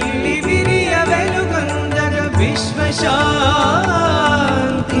వెల్లి విరియ వెలుగందగ విశ్వశాంతి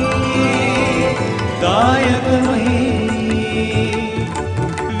దాయకమై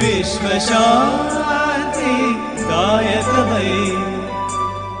విశ్వశాంతి దాయకమై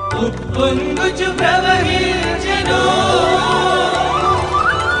ఉప్పొంగుచు ప్రవహించెను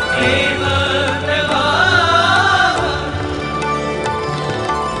ప్రేమ ప్రవాహం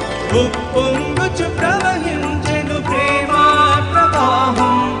ఉప్పొంగుచు ప్రవహించెను ప్రేమ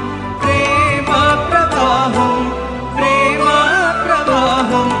ప్రవాహం ప్రేమ ప్రవాహం ప్రేమ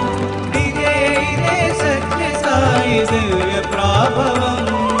ప్రవాహం ఇదే ఇదే సత్య సాయి దివ్య ప్రాభవం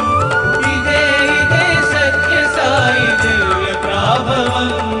ఇదే ఇదే సత్య సాయి దివ్య ప్రాభవం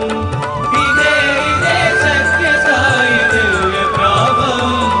ఇదే ఇదే సత్య సాయి దివ్య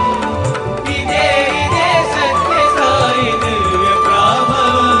ప్రాభవం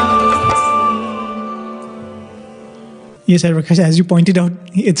Yes, Prakash, as you pointed out,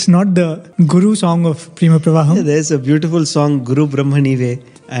 it's not the Guru song of Prema Pravaham. Yeah, there's a beautiful song, Guru Brahma Nive,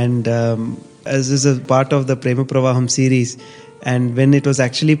 and as is a part of the Prema Pravaham series. And when it was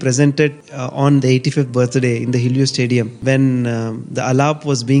actually presented on the 85th birthday in the Hillier Stadium, when the Alap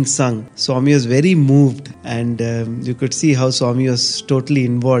was being sung, Swami was very moved, and you could see how Swami was totally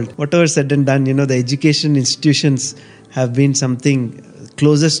involved. Whatever said and done, the education institutions have been something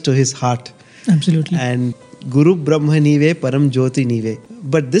closest to his heart. Absolutely. And Guru Brahma Nive Param Jyoti Nive.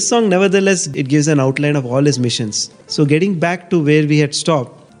 But this song, nevertheless, it gives an outline of all his missions. So getting back to where we had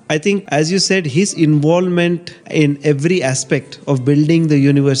stopped, I think, as you said, his involvement in every aspect of building the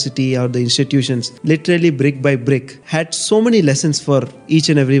university or the institutions, literally brick by brick, had so many lessons for each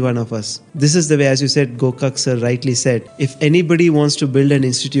and every one of us. This is the way, as you said, Gokak sir rightly said, if anybody wants to build an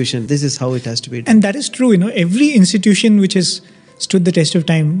institution, this is how it has to be done. And that is true. Every institution which has stood the test of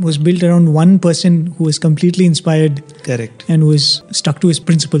time was built around one person who was completely inspired. Correct. And was stuck to his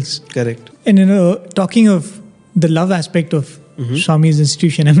principles. Correct. And talking of the love aspect of Swami's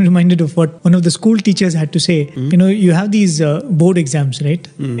institution, I'm reminded of what one of the school teachers had to say. You have these board exams, right?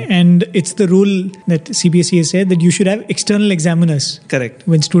 And it's the rule that CBSE has said that you should have external examiners. Correct.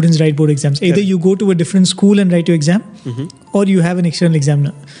 When students write board exams. Either you go to a different school and write your exam, or you have an external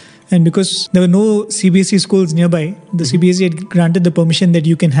examiner. And because there were no CBSE schools nearby, the CBSE had granted the permission that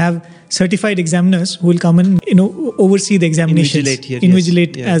you can have certified examiners who will come and oversee the examinations.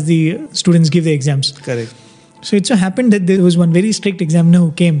 Invigilate as the students give the exams. Correct. So it so happened that there was one very strict examiner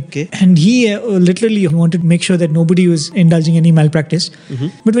who came, and he literally wanted to make sure that nobody was indulging any malpractice.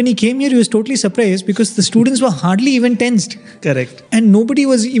 But when he came here, he was totally surprised because the students were hardly even tensed. Correct. And nobody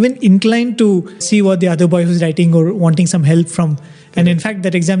was even inclined to see what the other boy was writing or wanting some help from. And in fact,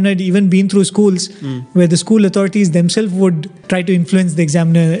 that examiner had even been through schools where the school authorities themselves would try to influence the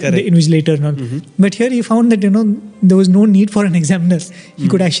examiner, the invigilator and all. But here he found that, there was no need for an examiner. He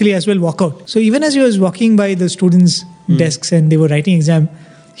could actually as well walk out. So even as he was walking by the students' desks and they were writing exam,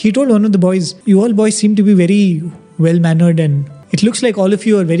 he told one of the boys, "You all boys seem to be very well-mannered and it looks like all of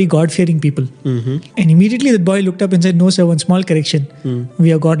you are very God-fearing people." And immediately the boy looked up and said, "No sir, one small correction.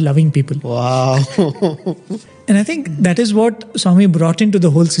 We are God-loving people." Wow. And I think that is what Swami brought into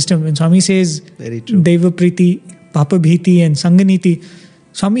the whole system. When Swami says very true. Deva Priti, Papa Bhiti and Sanganiti,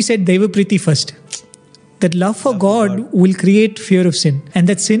 Swami said Deva Priti first. That love for God will create fear of sin. And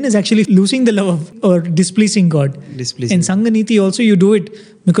that sin is actually losing the love of, or displeasing God. And Sanganiti also you do it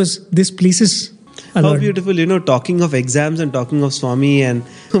because this pleases a lot. How beautiful, talking of exams and talking of Swami, and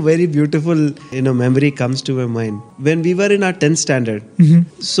a very beautiful, memory comes to my mind. When we were in our 10th standard,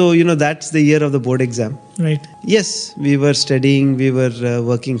 so, that's the year of the board exam. Right. Yes, we were studying, we were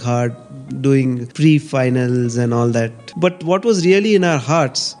working hard, doing pre-finals and all that. But what was really in our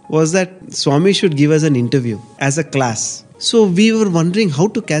hearts was that Swami should give us an interview as a class. So we were wondering how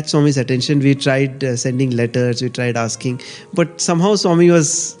to catch Swami's attention. We tried sending letters, we tried asking, but somehow Swami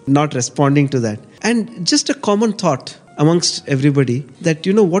was not responding to that. And just a common thought amongst everybody that,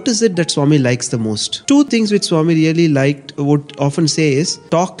 what is it that Swami likes the most? Two things which Swami really liked, would often say is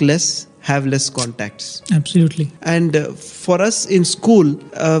talk less, have less contacts. Absolutely. And for us in school,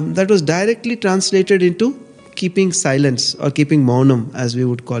 that was directly translated into keeping silence or keeping maunam, as we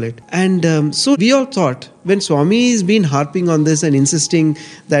would call it. And so we all thought, when Swami has been harping on this and insisting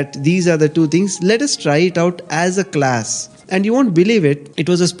that these are the two things, let us try it out as a class. And you won't believe it, it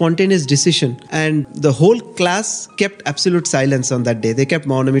was a spontaneous decision. And the whole class kept absolute silence on that day. They kept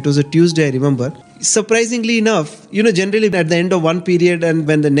maunam. It was a Tuesday, I remember. Surprisingly enough, generally at the end of one period and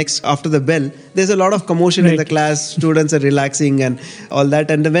when the next, after the bell, there's a lot of commotion in the class. Students are relaxing and all that.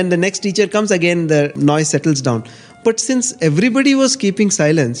 And when the next teacher comes, again, the noise settles down. But since everybody was keeping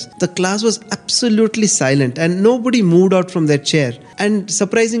silence, the class was absolutely silent and nobody moved out from their chair. And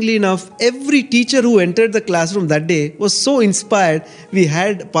surprisingly enough, every teacher who entered the classroom that day was so inspired. We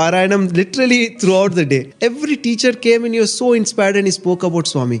had Parayanam literally throughout the day. Every teacher came and he was so inspired and he spoke about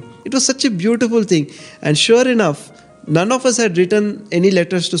Swami. It was such a beautiful thing. And sure enough, none of us had written any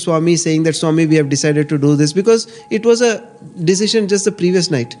letters to Swami saying that, Swami, we have decided to do this, because it was a decision just the previous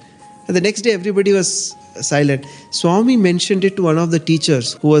night. And the next day, everybody was silent. Swami mentioned it to one of the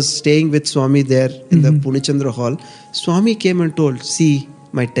teachers who was staying with Swami there in the Punichandra hall. Swami came and told, see,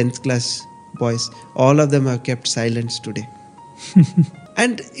 my 10th class boys, all of them have kept silence today.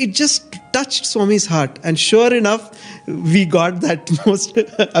 And it just touched Swami's heart. And sure enough, we got that most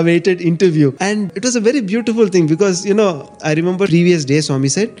awaited interview. And it was a very beautiful thing because, I remember previous day, Swami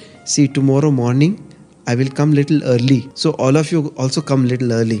said, see, tomorrow morning, I will come little early. So all of you also come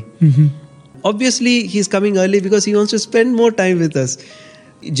little early. Obviously, he's coming early because he wants to spend more time with us.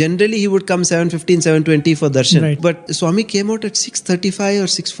 Generally, he would come 7:15, 7:20 for darshan. Right. But Swami came out at 6:35 or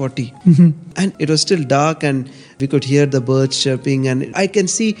 6:40. And it was still dark and we could hear the birds chirping. And I can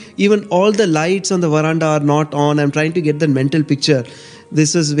see even all the lights on the veranda are not on. I'm trying to get the mental picture.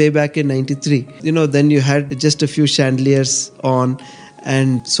 This was way back in 93. Then you had just a few chandeliers on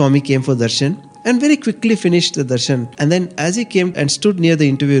and Swami came for darshan. And very quickly finished the darshan. And then as he came and stood near the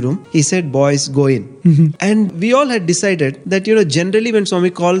interview room, he said, boys, go in. And we all had decided that, generally when Swami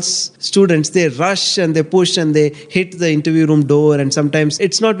calls students, they rush and they push and they hit the interview room door. And sometimes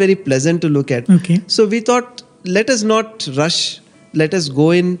it's not very pleasant to look at. Okay. So we thought, let us not rush. Let us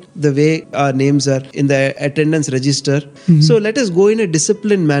go in the way our names are in the attendance register. So let us go in a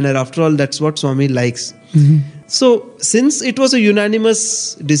disciplined manner. After all, that's what Swami likes. So, since it was a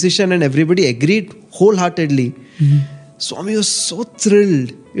unanimous decision and everybody agreed wholeheartedly, Swami was so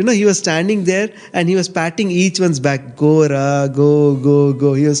thrilled. He was standing there and he was patting each one's back. Go, Ra, go, go,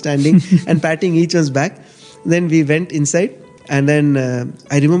 go. He was standing and patting each one's back. Then we went inside and then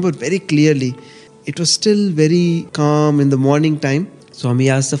I remember very clearly, it was still very calm in the morning time. Swami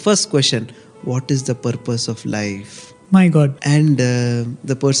asked the first question, what is the purpose of life? My God. And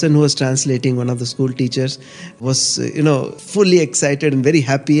the person who was translating, one of the school teachers, was, fully excited and very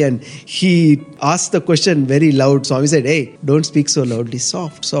happy. And he asked the question very loud. Swami said, hey, don't speak so loudly.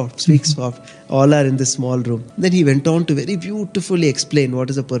 Soft, speak soft. All are in this small room. Then he went on to very beautifully explain what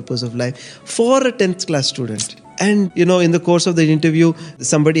is the purpose of life for a 10th class student. And, in the course of the interview,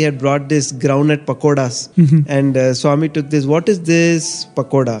 somebody had brought this groundnut pakodas. And Swami took this. What is this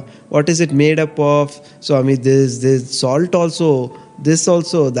pakoda? What is it made up of? Swami, this, salt also, this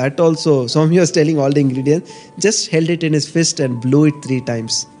also, that also. Swami was telling all the ingredients. Just held it in his fist and blew it 3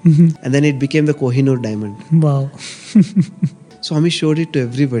 times. And then it became the Kohinoor diamond. Wow. Swami showed it to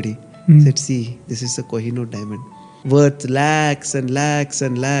everybody. Said, see, this is the Kohinoor diamond. Worth lakhs and lakhs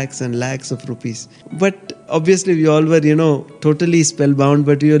and lakhs and lakhs of rupees. But obviously we all were, totally spellbound.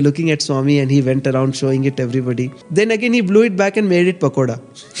 But we were looking at Swami and he went around showing it to everybody. Then again he blew it back and made it pakoda.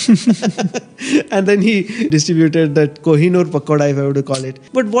 And then he distributed that Kohinoor pakoda, if I were to call it.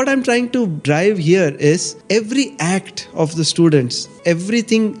 But what I'm trying to drive here is every act of the students,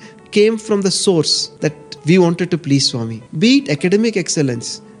 everything came from the source that we wanted to please Swami. Be it academic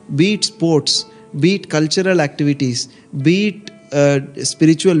excellence, be it sports, be it cultural activities, be it a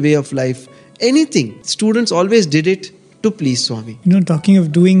spiritual way of life, anything. Students always did it to please Swami. Talking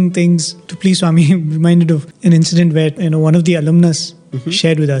of doing things to please Swami, I'm reminded of an incident where, one of the alumnus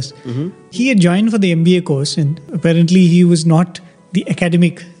shared with us. He had joined for the MBA course and apparently he was not the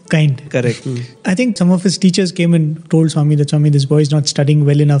academic kind. Correct. I think some of his teachers came and told Swami that, Swami, this boy is not studying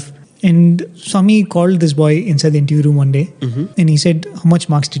well enough. And Swami called this boy inside the interview room one day and he said, how much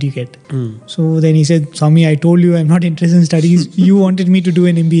marks did you get? So then he said, Swami, I told you I'm not interested in studies. You wanted me to do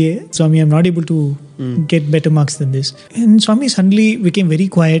an MBA. Swami, I'm not able to get better marks than this. And Swami suddenly became very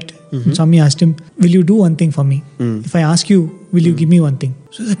quiet. Swami asked him, will you do one thing for me? If I ask you, will you give me one thing?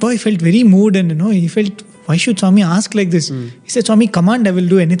 So the boy felt very moved and he felt, why should Swami ask like this? He said, Swami, command, I will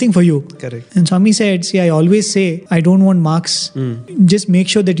do anything for you. Correct. And Swami said, see, I always say, I don't want marks. Just make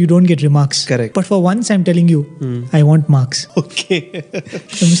sure that you don't get remarks. Correct. But for once, I'm telling you, I want marks. Okay.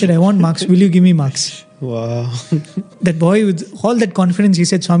 Swami said, I want marks. Will you give me marks? Wow. That boy, with all that confidence, he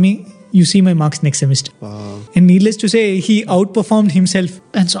said, Swami, you see my marks next semester. Wow. And needless to say, he outperformed himself.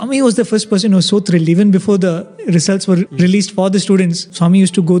 And Swami was the first person who was so thrilled. Even before the results were released for the students, Swami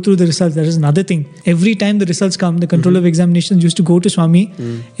used to go through the results. That is another thing. Every time the results come, the controller of examinations used to go to Swami.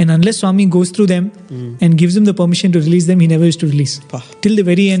 And unless Swami goes through them and gives him the permission to release them, he never used to release. Till the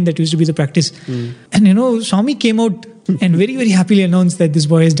very end, that used to be the practice. And Swami came out and very, very happily announced that this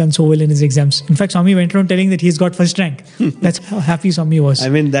boy has done so well in his exams. In fact, Swami went around telling that he's got first rank. That's how happy Swami was. I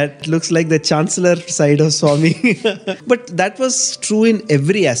mean, that looks like the chancellor side of Swami. But that was true in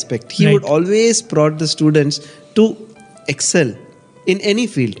every aspect. He would always prod the students to excel in any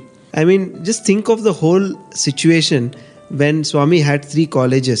field. I mean, just think of the whole situation when Swami had 3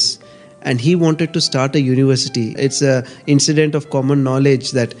 colleges and he wanted to start a university. It's an incident of common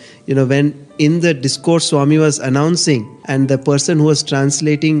knowledge that, when in the discourse Swami was announcing and the person who was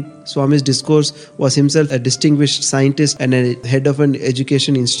translating Swami's discourse was himself a distinguished scientist and a head of an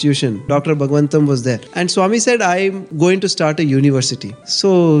education institution. Dr. Bhagwantam was there. And Swami said, I'm going to start a university.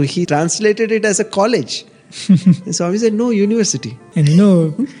 So he translated it as a college. And Swami said, no, university. And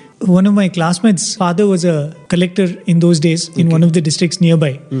one of my classmates' father was a collector in those days in one of the districts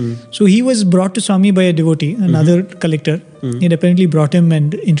nearby. So he was brought to Swami by a devotee, another collector. He had apparently brought him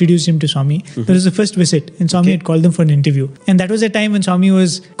and introduced him to Swami. That was the first visit, and Swami had called them for an interview. And that was a time when Swami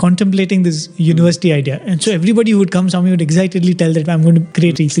was contemplating this university idea. And so everybody who would come, Swami would excitedly tell that I'm going to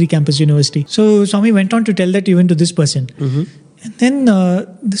create a 3-campus university. So Swami went on to tell that even to this person. And then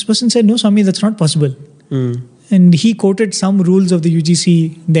this person said, no, Swami, that's not possible. And he quoted some rules of the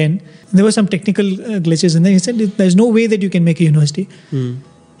UGC then. There were some technical glitches, and then he said, there's no way that you can make a university.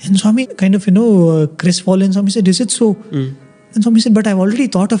 And Swami kind of, crestfallen, Swami said, is it so? And Swami said, but I've already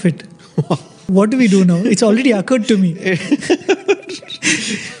thought of it. What do we do now? It's already occurred to me.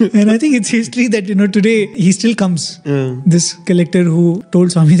 And I think it's history that, today he still comes. This collector who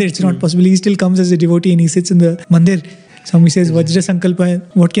told Swami that it's not possible, he still comes as a devotee and he sits in the mandir. Swami says, Vajra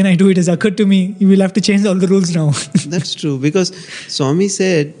Sankalpa, what can I do? It has occurred to me. You will have to change all the rules now. That's true. Because Swami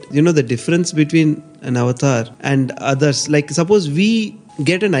said, the difference between an avatar and others. Like, suppose we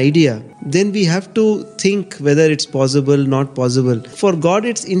get an idea, then we have to think whether it's possible, not possible. For God,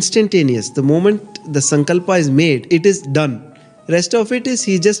 it's instantaneous. The moment the Sankalpa is made, it is done. Rest of it is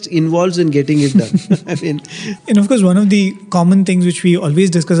he just involves in getting it done. And of course, one of the common things which we always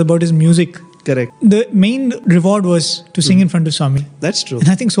discuss about is music. Correct. The main reward was to sing in front of Swami. That's true. And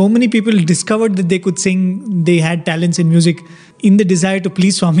I think so many people discovered that they could sing, they had talents in music in the desire to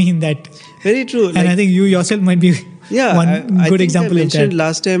please Swami in that. Very true. And I think you yourself might be one good example of that. I mentioned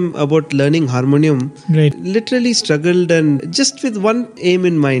last time about learning harmonium. Right. Literally struggled, and just with one aim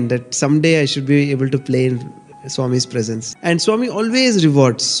in mind, that someday I should be able to play in Swami's presence. And Swami always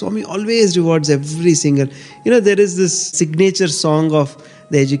rewards. Every single. There is this signature song of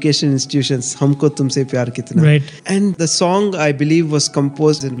the education institutions, Humko Tumse Pyar Kitna. Right. And the song, I believe, was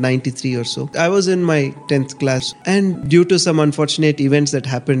composed in 93 or so. I was in my 10th class, and due to some unfortunate events that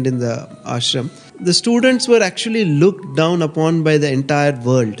happened in the ashram, the students were actually looked down upon by the entire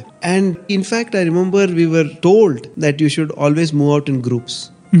world. And in fact, I remember we were told that you should always move out in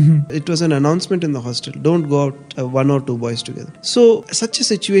groups. It was an announcement in the hostel. Don't go out 1 or 2 boys together. So such a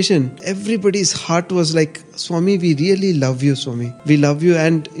situation, everybody's heart was like, Swami, we really love you, Swami. We love you.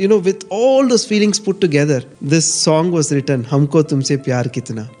 And with all those feelings put together, this song was written, Humko Tumse Pyar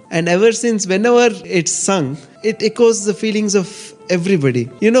Kitna. And ever since, whenever it's sung, it echoes the feelings of everybody.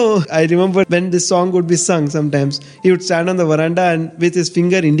 I remember when this song would be sung, sometimes he would stand on the veranda and with his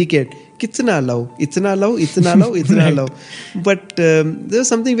finger indicate, Kitna love, itna love, itna love, itna love. But there was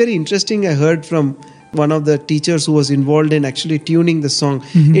something very interesting I heard from one of the teachers who was involved in actually tuning the song.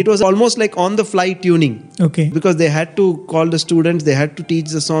 It was almost like on the fly tuning. Okay. Because they had to call the students, they had to teach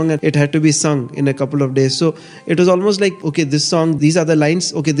the song, and it had to be sung in a couple of days. So it was almost like, okay, this song, these are the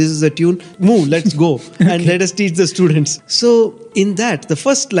lines, okay, this is the tune, move, let's go. And let us teach the students. So in that, the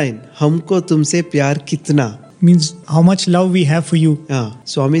first line, Humko Tumse Pyar Kitna, means how much love we have for you.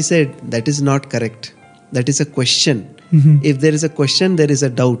 Swami said, that is not correct. That is a question. If there is a question, there is a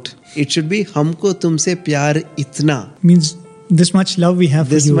doubt. It should be Humko Tumse Pyar Itna. Means this much love we have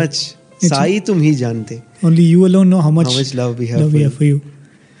for you. This much. Sai tum hi jante. Only you alone know how much love we have for you.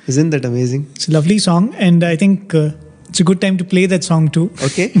 Isn't that amazing? It's a lovely song, and I think it's a good time to play that song too.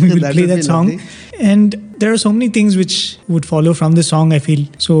 Okay. We will play that song. Lovely. And there are so many things which would follow from the song, I feel.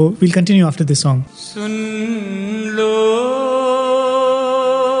 So we'll continue after this song. Sun lo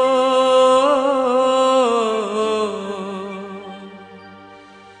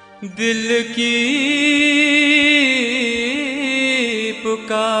दिल की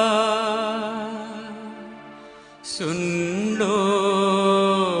पुकार सुन लो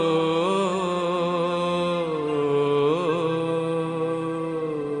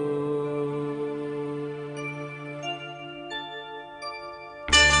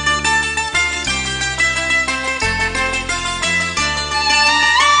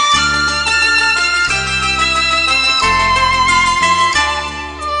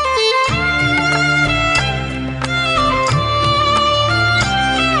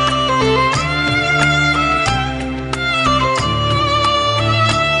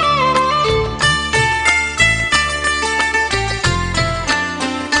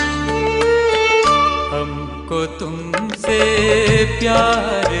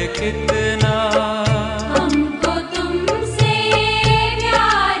प्यार कितना हमको तुमसे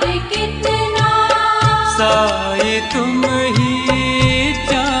प्यार कितना साई तुम ही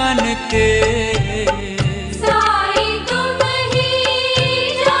जानते साई तुम ही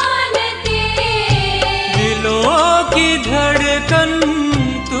जानते दिलों की धड़कन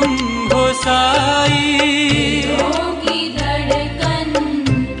तुम हो साई दिलों की धड़कन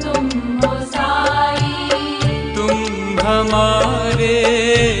तुम हो साई तुम हमारे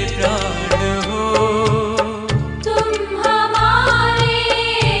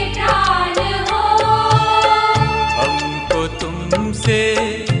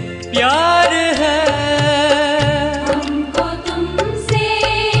प्यार है, हमको तुमसे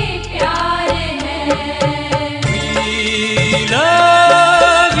प्यार है। We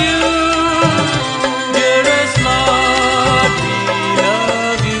love you, dearest Lord, we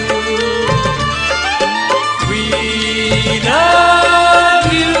love you. We love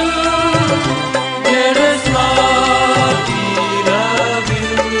you, dearest Lord, we love you.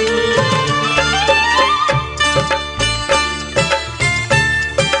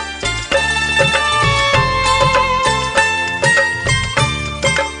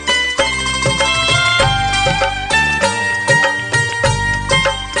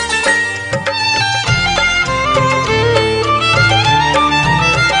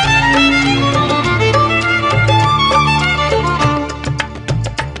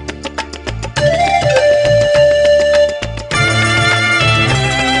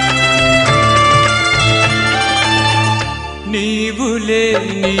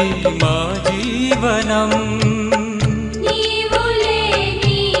 నీవులేని మా జీవనం,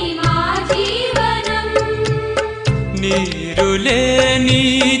 నీవులేని మా జీవనం, నీరులేని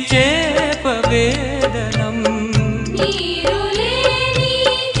చేప వేదనం, నీరులేని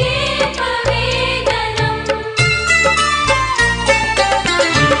చేపవేదనం,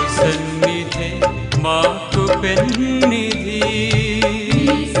 సన్నిధే మాకు పెన్నిధి,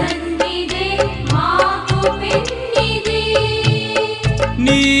 నీ సన్నిధే మాకు పెన్నిధి,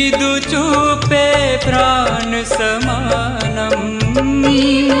 నీదు చూపే ప్రాణ సమానం,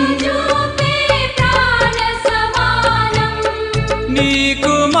 నీవు చూపే ప్రాణ సమానం,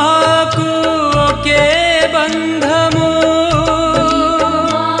 నీకు మాకు ఒకే బంధము,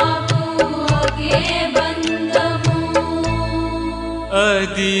 మాకు ఒకే బంధము,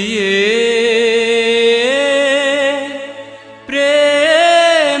 అది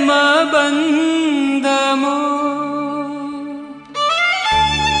ప్రేమ బంధము.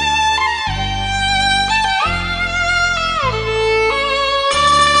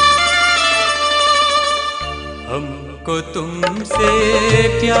 हमको तुमसे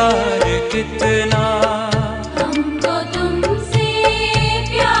प्यार कितना, हमको तुमसे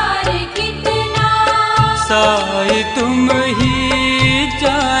प्यार कितना, साई तुम ही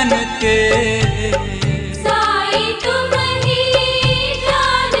जानते, साई तुम ही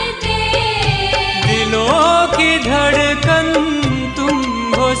जानते, दिलों की धड़कन तुम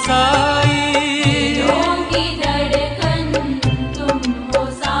हो साई, दिलों की धड़कन तुम हो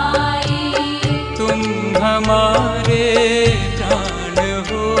साई, तुम हमारे प्राण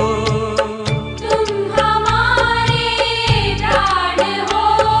हो, तुम हमारे प्राण हो,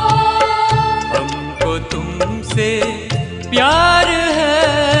 हमको तुमसे प्यार है,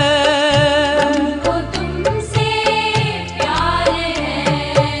 हमको तुमसे प्यार है।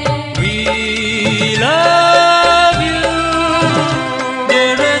 we love you,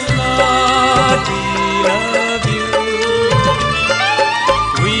 dearest Lord, we love you.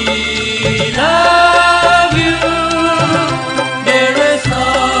 We love you, dearest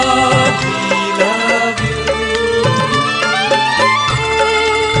Lord, we love you.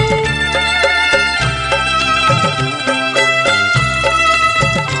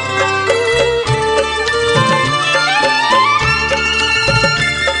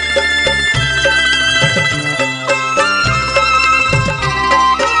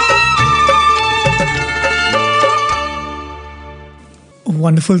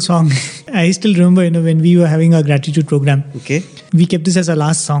 Wonderful song. I still remember, when we were having our gratitude program, Okay. we kept this as our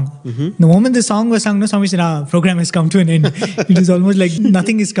last song. The moment the song was sung, no, Swami said, program has come to an end. It is almost like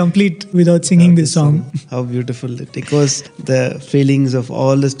nothing is complete without singing this song. How beautiful. It echoes the feelings of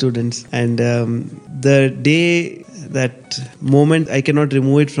all the students. And the day, that moment, I cannot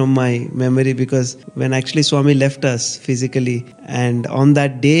remove it from my memory, because when actually Swami left us physically, and on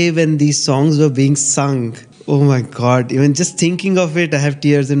that day when these songs were being sung, oh my God, even just thinking of it, I have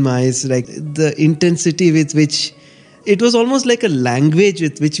tears in my eyes. Like the intensity with which, it was almost like a language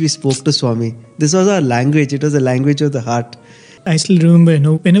with which we spoke to Swami. This was our language. It was a language of the heart. I still remember,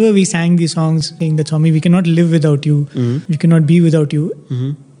 whenever we sang these songs, saying that, Swami, we cannot live without you. We cannot be without you.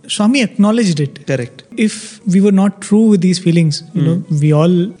 Swami acknowledged it. Correct. If we were not true with these feelings, we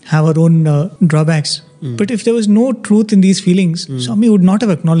all have our own drawbacks. But if there was no truth in these feelings, Swami would not have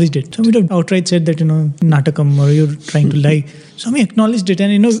acknowledged it. Swami would have outright said that, natakam, or you're trying to lie. Swami acknowledged it.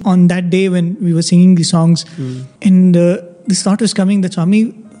 And, on that day when we were singing these songs, and this thought was coming that, Swami,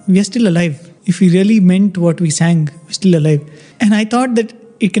 we are still alive. If we really meant what we sang, we're still alive. And I thought that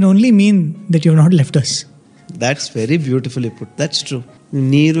it can only mean that you have not left us. That's very beautifully put. That's true.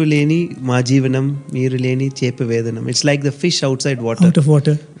 Neeru leni ma jeevanam, neeru leni chepa vedanam. It's like the fish outside water. Out of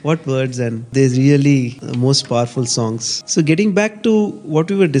water. What words, and they're really the most powerful songs. So getting back to what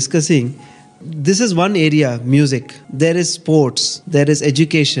we were discussing, this is one area, music. There is sports, there is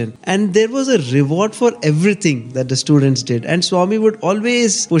education, and there was a reward for everything that the students did. And Swami would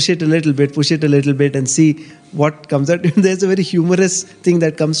always push it a little bit and see what comes out. There's a very humorous thing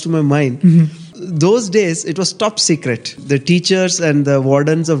that comes to my mind. Those days, it was top secret. The teachers and the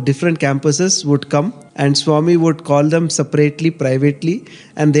wardens of different campuses would come, and Swami would call them separately, privately,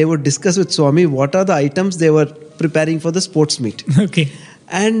 and they would discuss with Swami what are the items they were preparing for the sports meet. Okay.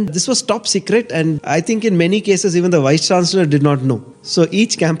 And this was top secret, and I think in many cases even the Vice Chancellor did not know. So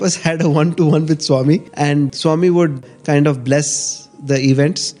each campus had a one-to-one with Swami, and Swami would kind of bless the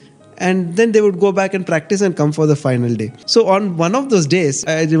events, and then they would go back and practice and come for the final day. So on one of those days,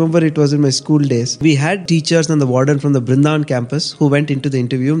 I remember it was in my school days, we had teachers and the warden from the Brindavan campus who went into the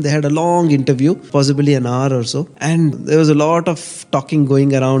interview. They had a long interview, possibly an hour or so, and there was a lot of talking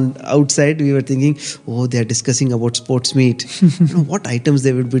going around outside. We were thinking, oh, they are discussing about sports meet, what items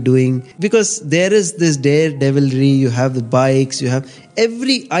they would be doing, because there is this daredevilry. You have the bikes, you have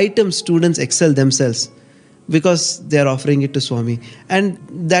every item. Students excel themselves because they are offering it to Swami. And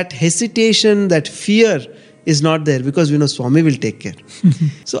that hesitation, that fear is not there, because we know Swami will take care.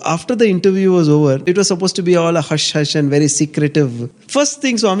 So after the interview was over, it was supposed to be all a hush-hush and very secretive. First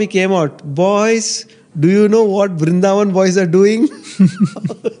thing Swami came out, boys, do you know what Brindavan boys are doing?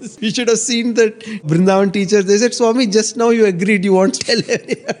 You should have seen that Brindavan teachers. They said, Swami, just now you agreed you won't tell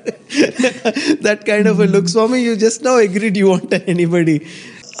anybody. That kind of a look. Swami, you just now agreed you won't tell anybody.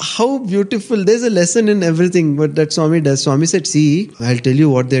 How beautiful. There's a lesson in everything what that Swami does. Swami said, see, I'll tell you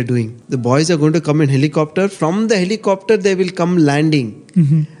what they're doing. The boys are going to come in helicopter. From the helicopter, they will come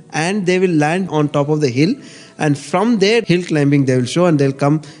landing. And they will land on top of the hill. And from there, hill climbing they will show, and they'll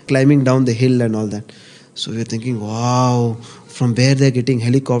come climbing down the hill and all that. So we're thinking, wow, from where they're getting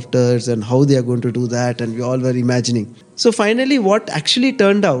helicopters and how they are going to do that. And we all were imagining. So finally, what actually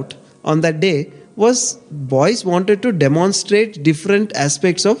turned out on that day was boys wanted to demonstrate different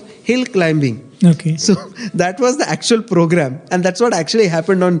aspects of hill climbing. Okay. So that was the actual program, and that's what actually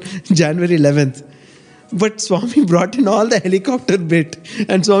happened on January 11th. But Swami brought in all the helicopter bit,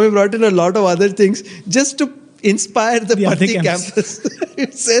 and Swami brought in a lot of other things just to inspire the Patti campus.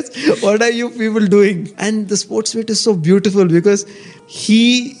 It says, what are you people doing? And the sports meet is so beautiful because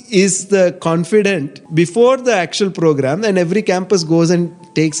he is the confident before the actual program, and every campus goes and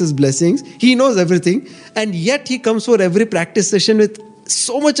takes his blessings. He knows everything, and yet he comes for every practice session with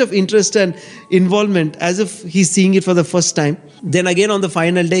so much of interest and involvement, as if he's seeing it for the first time. Then again on the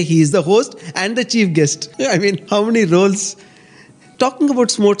final day, he is the host and the chief guest. I mean, how many roles? Talking about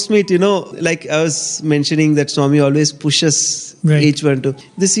sports meet, like I was mentioning that Swami always pushes each one to.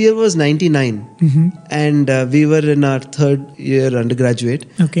 This year was 99, and we were in our third year undergraduate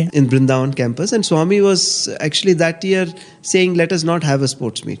in Brindavan campus, and Swami was actually that year saying, let us not have a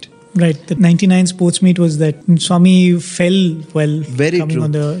sports meet. Right, the 99 sports meet was that Swami fell while coming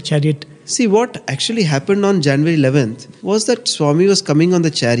on the chariot. See, what actually happened on January 11th was that Swami was coming on the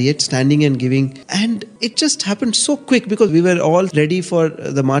chariot, standing and giving, and it just happened so quick because we were all ready for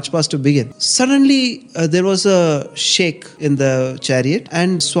the march past to begin. Suddenly, there was a shake in the chariot,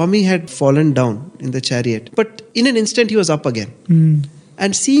 and Swami had fallen down in the chariot. But in an instant, he was up again.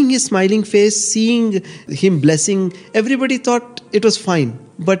 And seeing his smiling face, seeing him blessing, everybody thought it was fine.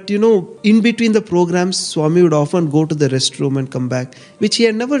 But in between the programs, Swami would often go to the restroom and come back, which he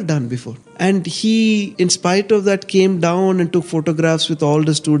had never done before. And he, in spite of that, came down and took photographs with all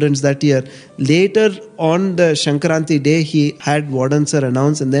the students that year. Later on the Shankaranti day, he had Warden Sir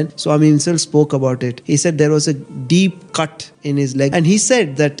announce, and then Swami himself spoke about it. He said there was a deep cut in his leg. And he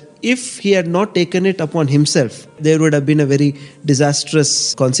said that if he had not taken it upon himself, there would have been a very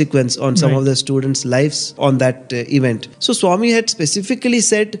disastrous consequence on some of the students' lives on that event. So Swami had specifically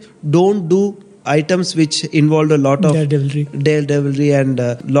said, don't do items which involved a lot of daredevilry and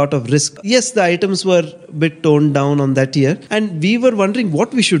a lot of risk. Yes, the items were a bit toned down on that year, and we were wondering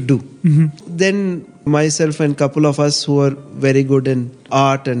what we should do. Then myself and a couple of us who were very good in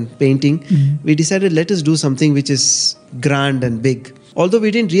art and painting, we decided, let us do something which is grand and big. Although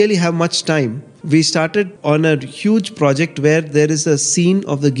we didn't really have much time, we started on a huge project where there is a scene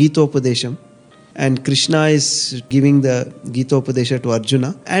of the Gitopadesham, and Krishna is giving the Gitopadesha to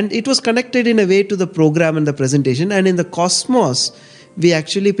Arjuna, and it was connected in a way to the program and the presentation. And in the cosmos, we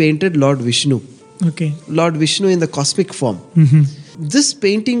actually painted Lord Vishnu. Lord Vishnu in the cosmic form. This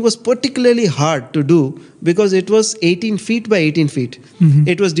painting was particularly hard to do because it was 18 feet by 18 feet.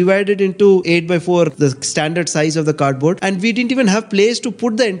 It was divided into 8 by 4, the standard size of the cardboard. And we didn't even have place to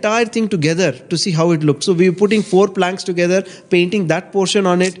put the entire thing together to see how it looked. So we were putting 4 planks together, painting that portion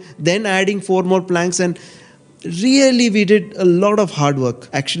on it, then adding 4 more planks, and really we did a lot of hard work.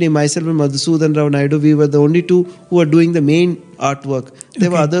 Actually, myself and Madhusudan Rao Naidu, we were the only two who were doing the main artwork. There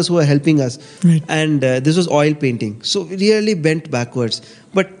were others who were helping us. Right. And this was oil painting. So we really bent backwards.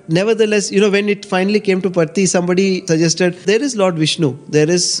 But nevertheless, when it finally came to Parthi, somebody suggested, there is Lord Vishnu, there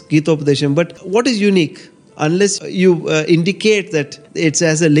is Gitopadesham. But what is unique? Unless you indicate that it's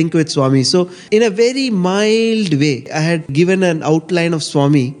as a link with Swami. So in a very mild way, I had given an outline of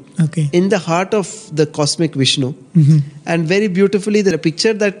Swami in the heart of the cosmic Vishnu. And very beautifully, the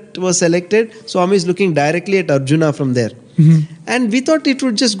picture that was selected, Swami is looking directly at Arjuna from there. And we thought it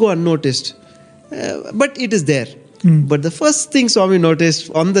would just go unnoticed. But it is there. But the first thing Swami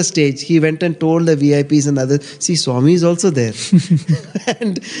noticed on the stage, he went and told the VIPs and others, see, Swami is also there.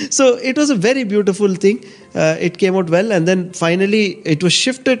 And so it was a very beautiful thing. It came out well. And then finally, it was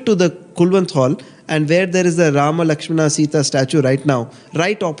shifted to the Kulwant Hall. And where there is the Rama, Lakshmana, Sita statue right now,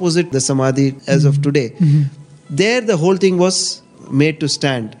 right opposite the Samadhi as of today, there the whole thing was made to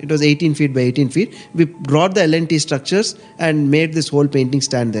stand. It was 18 feet by 18 feet. We brought the L&T structures and made this whole painting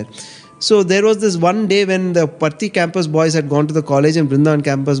stand there. So there was this one day when the Parthi campus boys had gone to the college and Vrindavan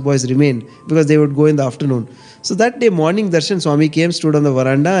campus boys remained because they would go in the afternoon. So that day morning, Darshan Swami came, stood on the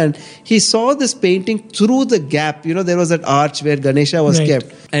veranda, and he saw this painting through the gap. There was that arch where Ganesha was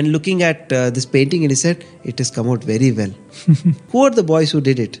kept. And looking at this painting, and he said, it has come out very well. Who are the boys who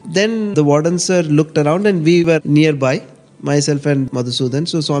did it? Then the warden sir looked around and we were nearby, myself and Madhusudan.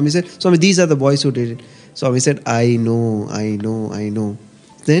 So Swami said, Swami, these are the boys who did it. Swami said, I know.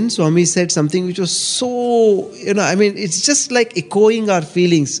 Then Swami said something which was so, it's just like echoing our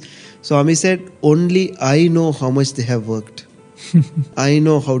feelings. Swami said, only I know how much they have worked. I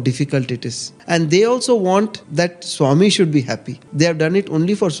know how difficult it is. And they also want that Swami should be happy. They have done it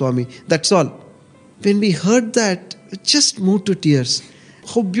only for Swami. That's all. When we heard that, it just moved to tears.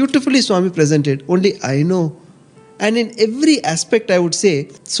 How beautifully Swami presented. Only I know. And in every aspect, I would say,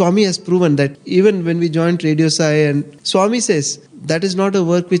 Swami has proven that even when we joined Radio Sai, and Swami says, that is not a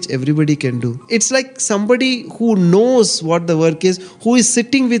work which everybody can do. It's like somebody who knows what the work is, who is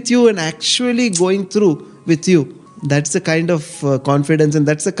sitting with you and actually going through with you. That's the kind of confidence, and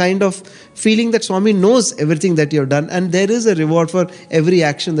that's the kind of feeling that Swami knows everything that you have done, and there is a reward for every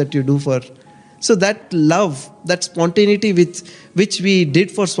action that you do for. So that love, that spontaneity with which we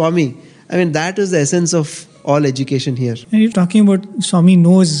did for Swami, that is the essence of all education here. And you're talking about Swami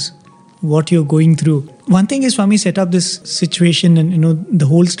knows what you're going through. One thing is Swami set up this situation and the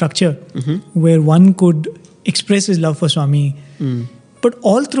whole structure where one could express his love for Swami. But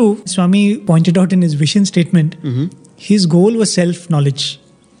all through, Swami pointed out in his vision statement, his goal was self-knowledge.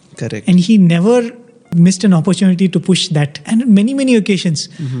 Correct. And he never missed an opportunity to push that. And on many, many occasions,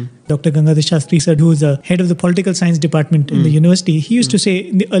 Dr. Gangadhar Shastri sir, who is the head of the political science department in the university, he used to say,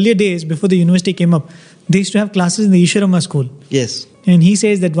 in the earlier days, before the university came up, they used to have classes in the Ishwarama school. Yes. And he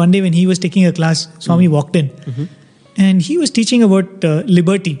says that one day when he was taking a class, Swami walked in and he was teaching about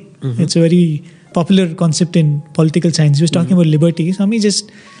liberty. It's a very popular concept in political science. He was talking about liberty. Swami just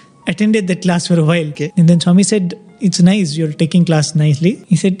attended that class for a while. Okay. And then Swami said, it's nice, you're taking class nicely.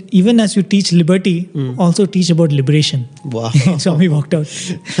 He said, even as you teach liberty, also teach about liberation. Wow. Swami walked out.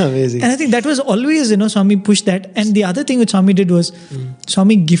 Amazing. And I think that was always, Swami pushed that. And the other thing which Swami did was,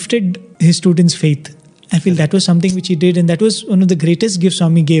 Swami gifted his students faith. I feel that was something which he did, and that was one of the greatest gifts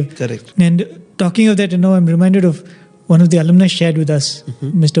Swami gave. Correct. And talking of that, I'm reminded of one of the alumni shared with us,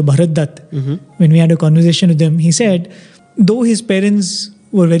 Mr. Bharat Dutt. When we had a conversation with him, he said, though his parents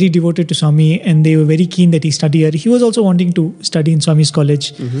were very devoted to Swami and they were very keen that he study here, he was also wanting to study in Swami's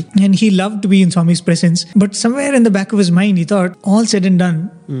college. And he loved to be in Swami's presence. But somewhere in the back of his mind, he thought, all said and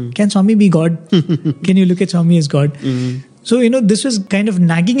done, can Swami be God? Can you look at Swami as God? So, this was kind of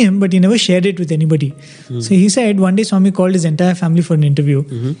nagging him, but he never shared it with anybody. So he said one day Swami called his entire family for an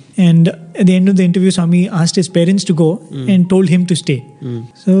interview. And at the end of the interview, Swami asked his parents to go and told him to stay.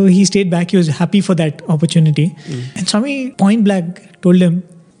 So he stayed back. He was happy for that opportunity. And Swami point blank told him,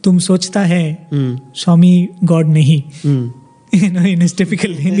 "Tum sochta hai, Swami God nahi." In his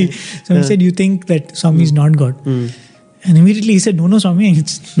typical Hindi. So he said, you think that Swami is not God. And immediately he said, no, Swami,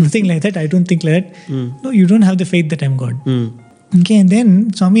 it's nothing like that. I don't think like that. No, you don't have the faith that I'm God. Okay, and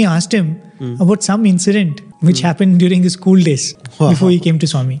then Swami asked him about some incident which happened during his school days before he came to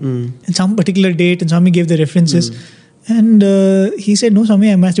Swami. And some particular date, and Swami gave the references. And he said, no,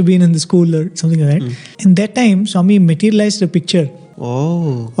 Swami, I must have been in the school or something like that. And that time, Swami materialized a picture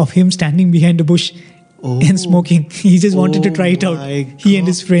Oh. of him standing behind a bush and smoking. He just wanted to try it out. He and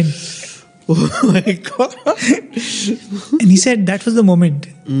his friend. Oh my God. And he said that was the moment.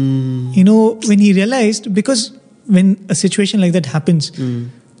 When he realized, because when a situation like that happens,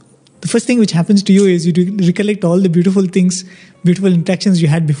 the first thing which happens to you is you recollect all the beautiful things, beautiful interactions you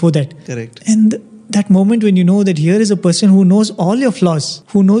had before that. Correct. And that moment when you know that here is a person who knows all your flaws,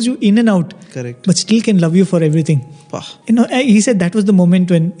 who knows you in and out, Correct. but still can love you for everything. Wow. He said that was the moment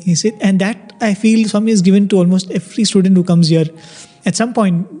when he said, and that I feel Swami is given to almost every student who comes here. At some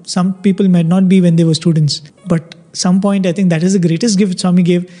point, some people might not be when they were students, but some point I think that is the greatest gift Swami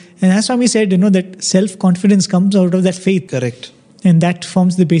gave. And as Swami said, that self-confidence comes out of that faith. Correct. And that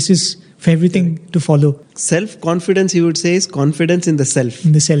forms the basis for everything to follow. Self-confidence, he would say, is confidence in the self.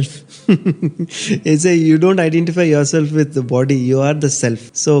 In the self. It's you don't identify yourself with the body, you are the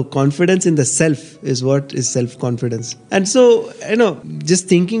self. So confidence in the self is what is self-confidence. And so, just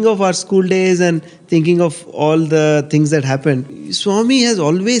thinking of our school days and thinking of all the things that happened, Swami has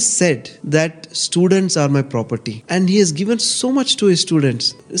always said that students are my property. And he has given so much to his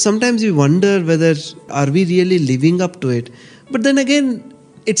students. Sometimes we wonder whether are we really living up to it. But then again,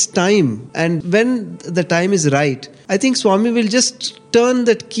 it's time, and when the time is right, I think Swami will just turn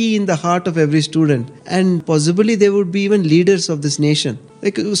that key in the heart of every student, and possibly they would be even leaders of this nation.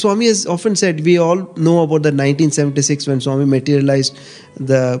 Like Swami has often said, we all know about the 1976 when Swami materialized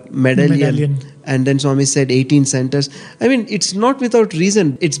the medallion. And then Swami said 18 centers. I mean, it's not without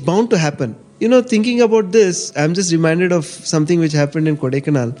reason. It's bound to happen. Thinking about this, I'm just reminded of something which happened in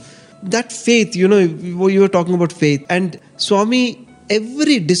Kodaikanal. That faith, you were talking about faith, and Swami,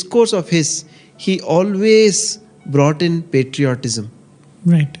 every discourse of his, he always brought in patriotism.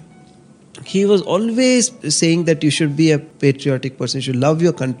 Right. He was always saying that you should be a patriotic person, you should love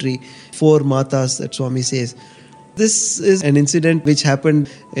your country. 4 matas that Swami says. This is an incident which happened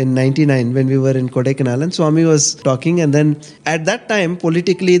in 99 when we were in Kodaikanal, and Swami was talking, and then at that time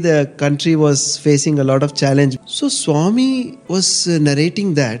politically the country was facing a lot of challenge. So Swami was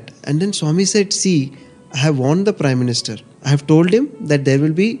narrating that, and then Swami said, see, I have warned the Prime Minister. I have told him that there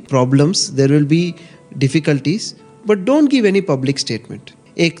will be problems, there will be difficulties, but don't give any public statement.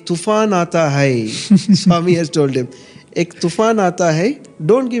 Ek tufan aata hai, Swami has told him. Ek tufan aata hai,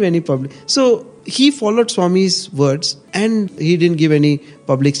 don't give any public. So he followed Swami's words and he didn't give any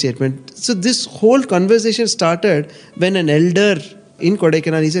public statement. So this whole conversation started when an elder in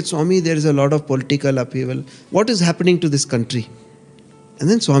Kodaikanal, he said, Swami, there is a lot of political upheaval. What is happening to this country? And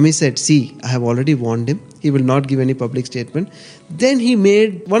then Swami said, see, I have already warned him. He will not give any public statement. Then he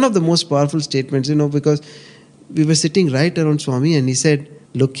made one of the most powerful statements, because we were sitting right around Swami and he said,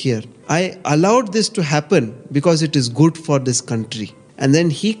 look here, I allowed this to happen because it is good for this country. And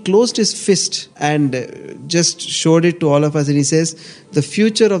then he closed his fist and just showed it to all of us. And he says, the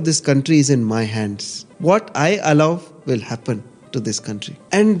future of this country is in my hands. What I allow will happen to this country.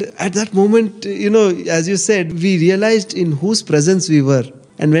 And at that moment, as you said, we realized in whose presence we were.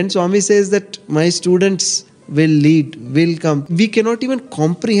 And when Swami says that my students will lead, will come, we cannot even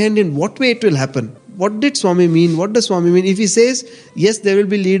comprehend in what way it will happen. What did Swami mean? What does Swami mean? If he says, yes, there will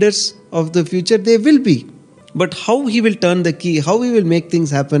be leaders of the future, they will be. But how he will turn the key, how he will make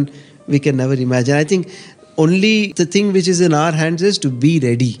things happen, we can never imagine. I think only the thing which is in our hands is to be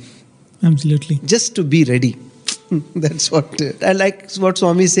ready. Absolutely. Just to be ready. That's what I like. What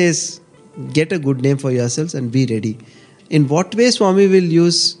Swami says, get a good name for yourselves and be ready. In what way Swami will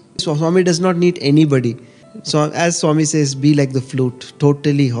use? Swami does not need anybody. So as Swami says, be like the flute,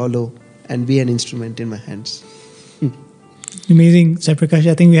 totally hollow, and be an instrument in my hands. Amazing, Sai Prakash.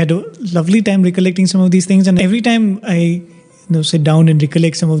 I think we had a lovely time recollecting some of these things, and every time I sit down and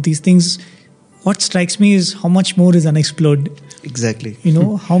recollect some of these things, what strikes me is how much more is unexplored. Exactly.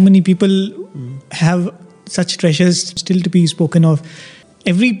 How many people have such treasures still to be spoken of.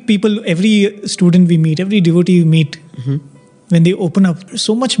 Every student we meet, every devotee we meet, when they open up,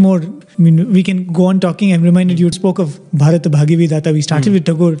 so much more. I mean, we can go on talking. I'm reminded you spoke of Bharata Bhagividata. We started with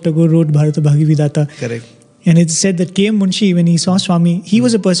Tagore. Tagore wrote Bharata Bhagividata. Correct. And it's said that K.M. Munshi, when he saw Swami, he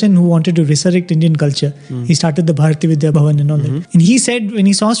was a person who wanted to resurrect Indian culture. He started the Bharati Vidya Bhavan and all that. And he said, when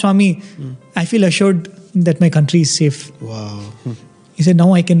he saw Swami, I feel assured that my country is safe. Wow. He said,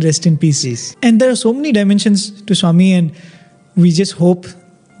 now I can rest in peace. And there are so many dimensions to Swami, and we just hope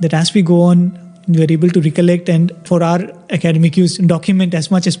that as we go on, we are able to recollect and for our academic use, document as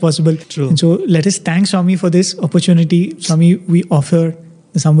much as possible. True. And so let us thank Swami for this opportunity. Swami, we offer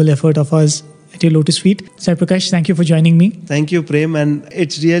this humble effort of ours at your lotus feet. Sai Prakash, thank you for joining me. Thank you, Prem. And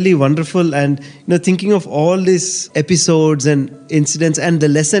it's really wonderful. And thinking of all these episodes and incidents and the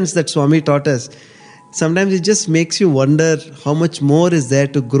lessons that Swami taught us, sometimes it just makes you wonder how much more is there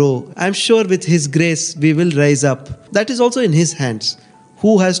to grow. I'm sure with His grace, we will rise up. That is also in His hands.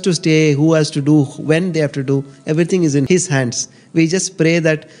 Who has to stay, who has to do, when they have to do, everything is in His hands. We just pray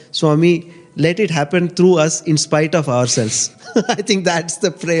that Swami, let it happen through us in spite of ourselves. I think that's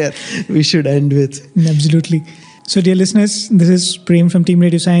the prayer we should end with. Absolutely. So, dear listeners, this is Prem from Team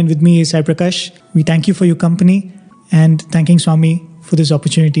Radio Sai, and with me is Sai Prakash. We thank you for your company, and thanking Swami for this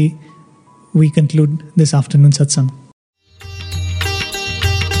opportunity, we conclude this afternoon satsang.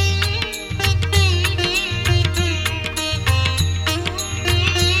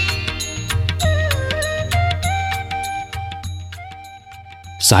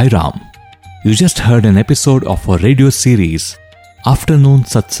 Sai Ram. You just heard an episode of our radio series, Afternoon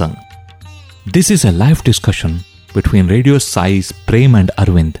Satsang. This is a live discussion between Radio Sai's Prem and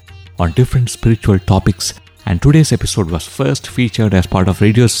Arvind on different spiritual topics, and today's episode was first featured as part of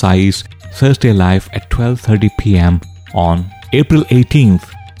Radio Sai's Thursday Live at 12:30 p.m. on April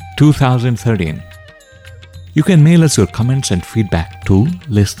 18th, 2013. You can mail us your comments and feedback to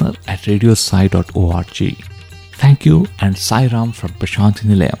listener@radiosai.org. Thank you, and Sai Ram from Prashanthi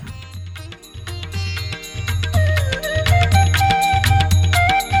Nilayam.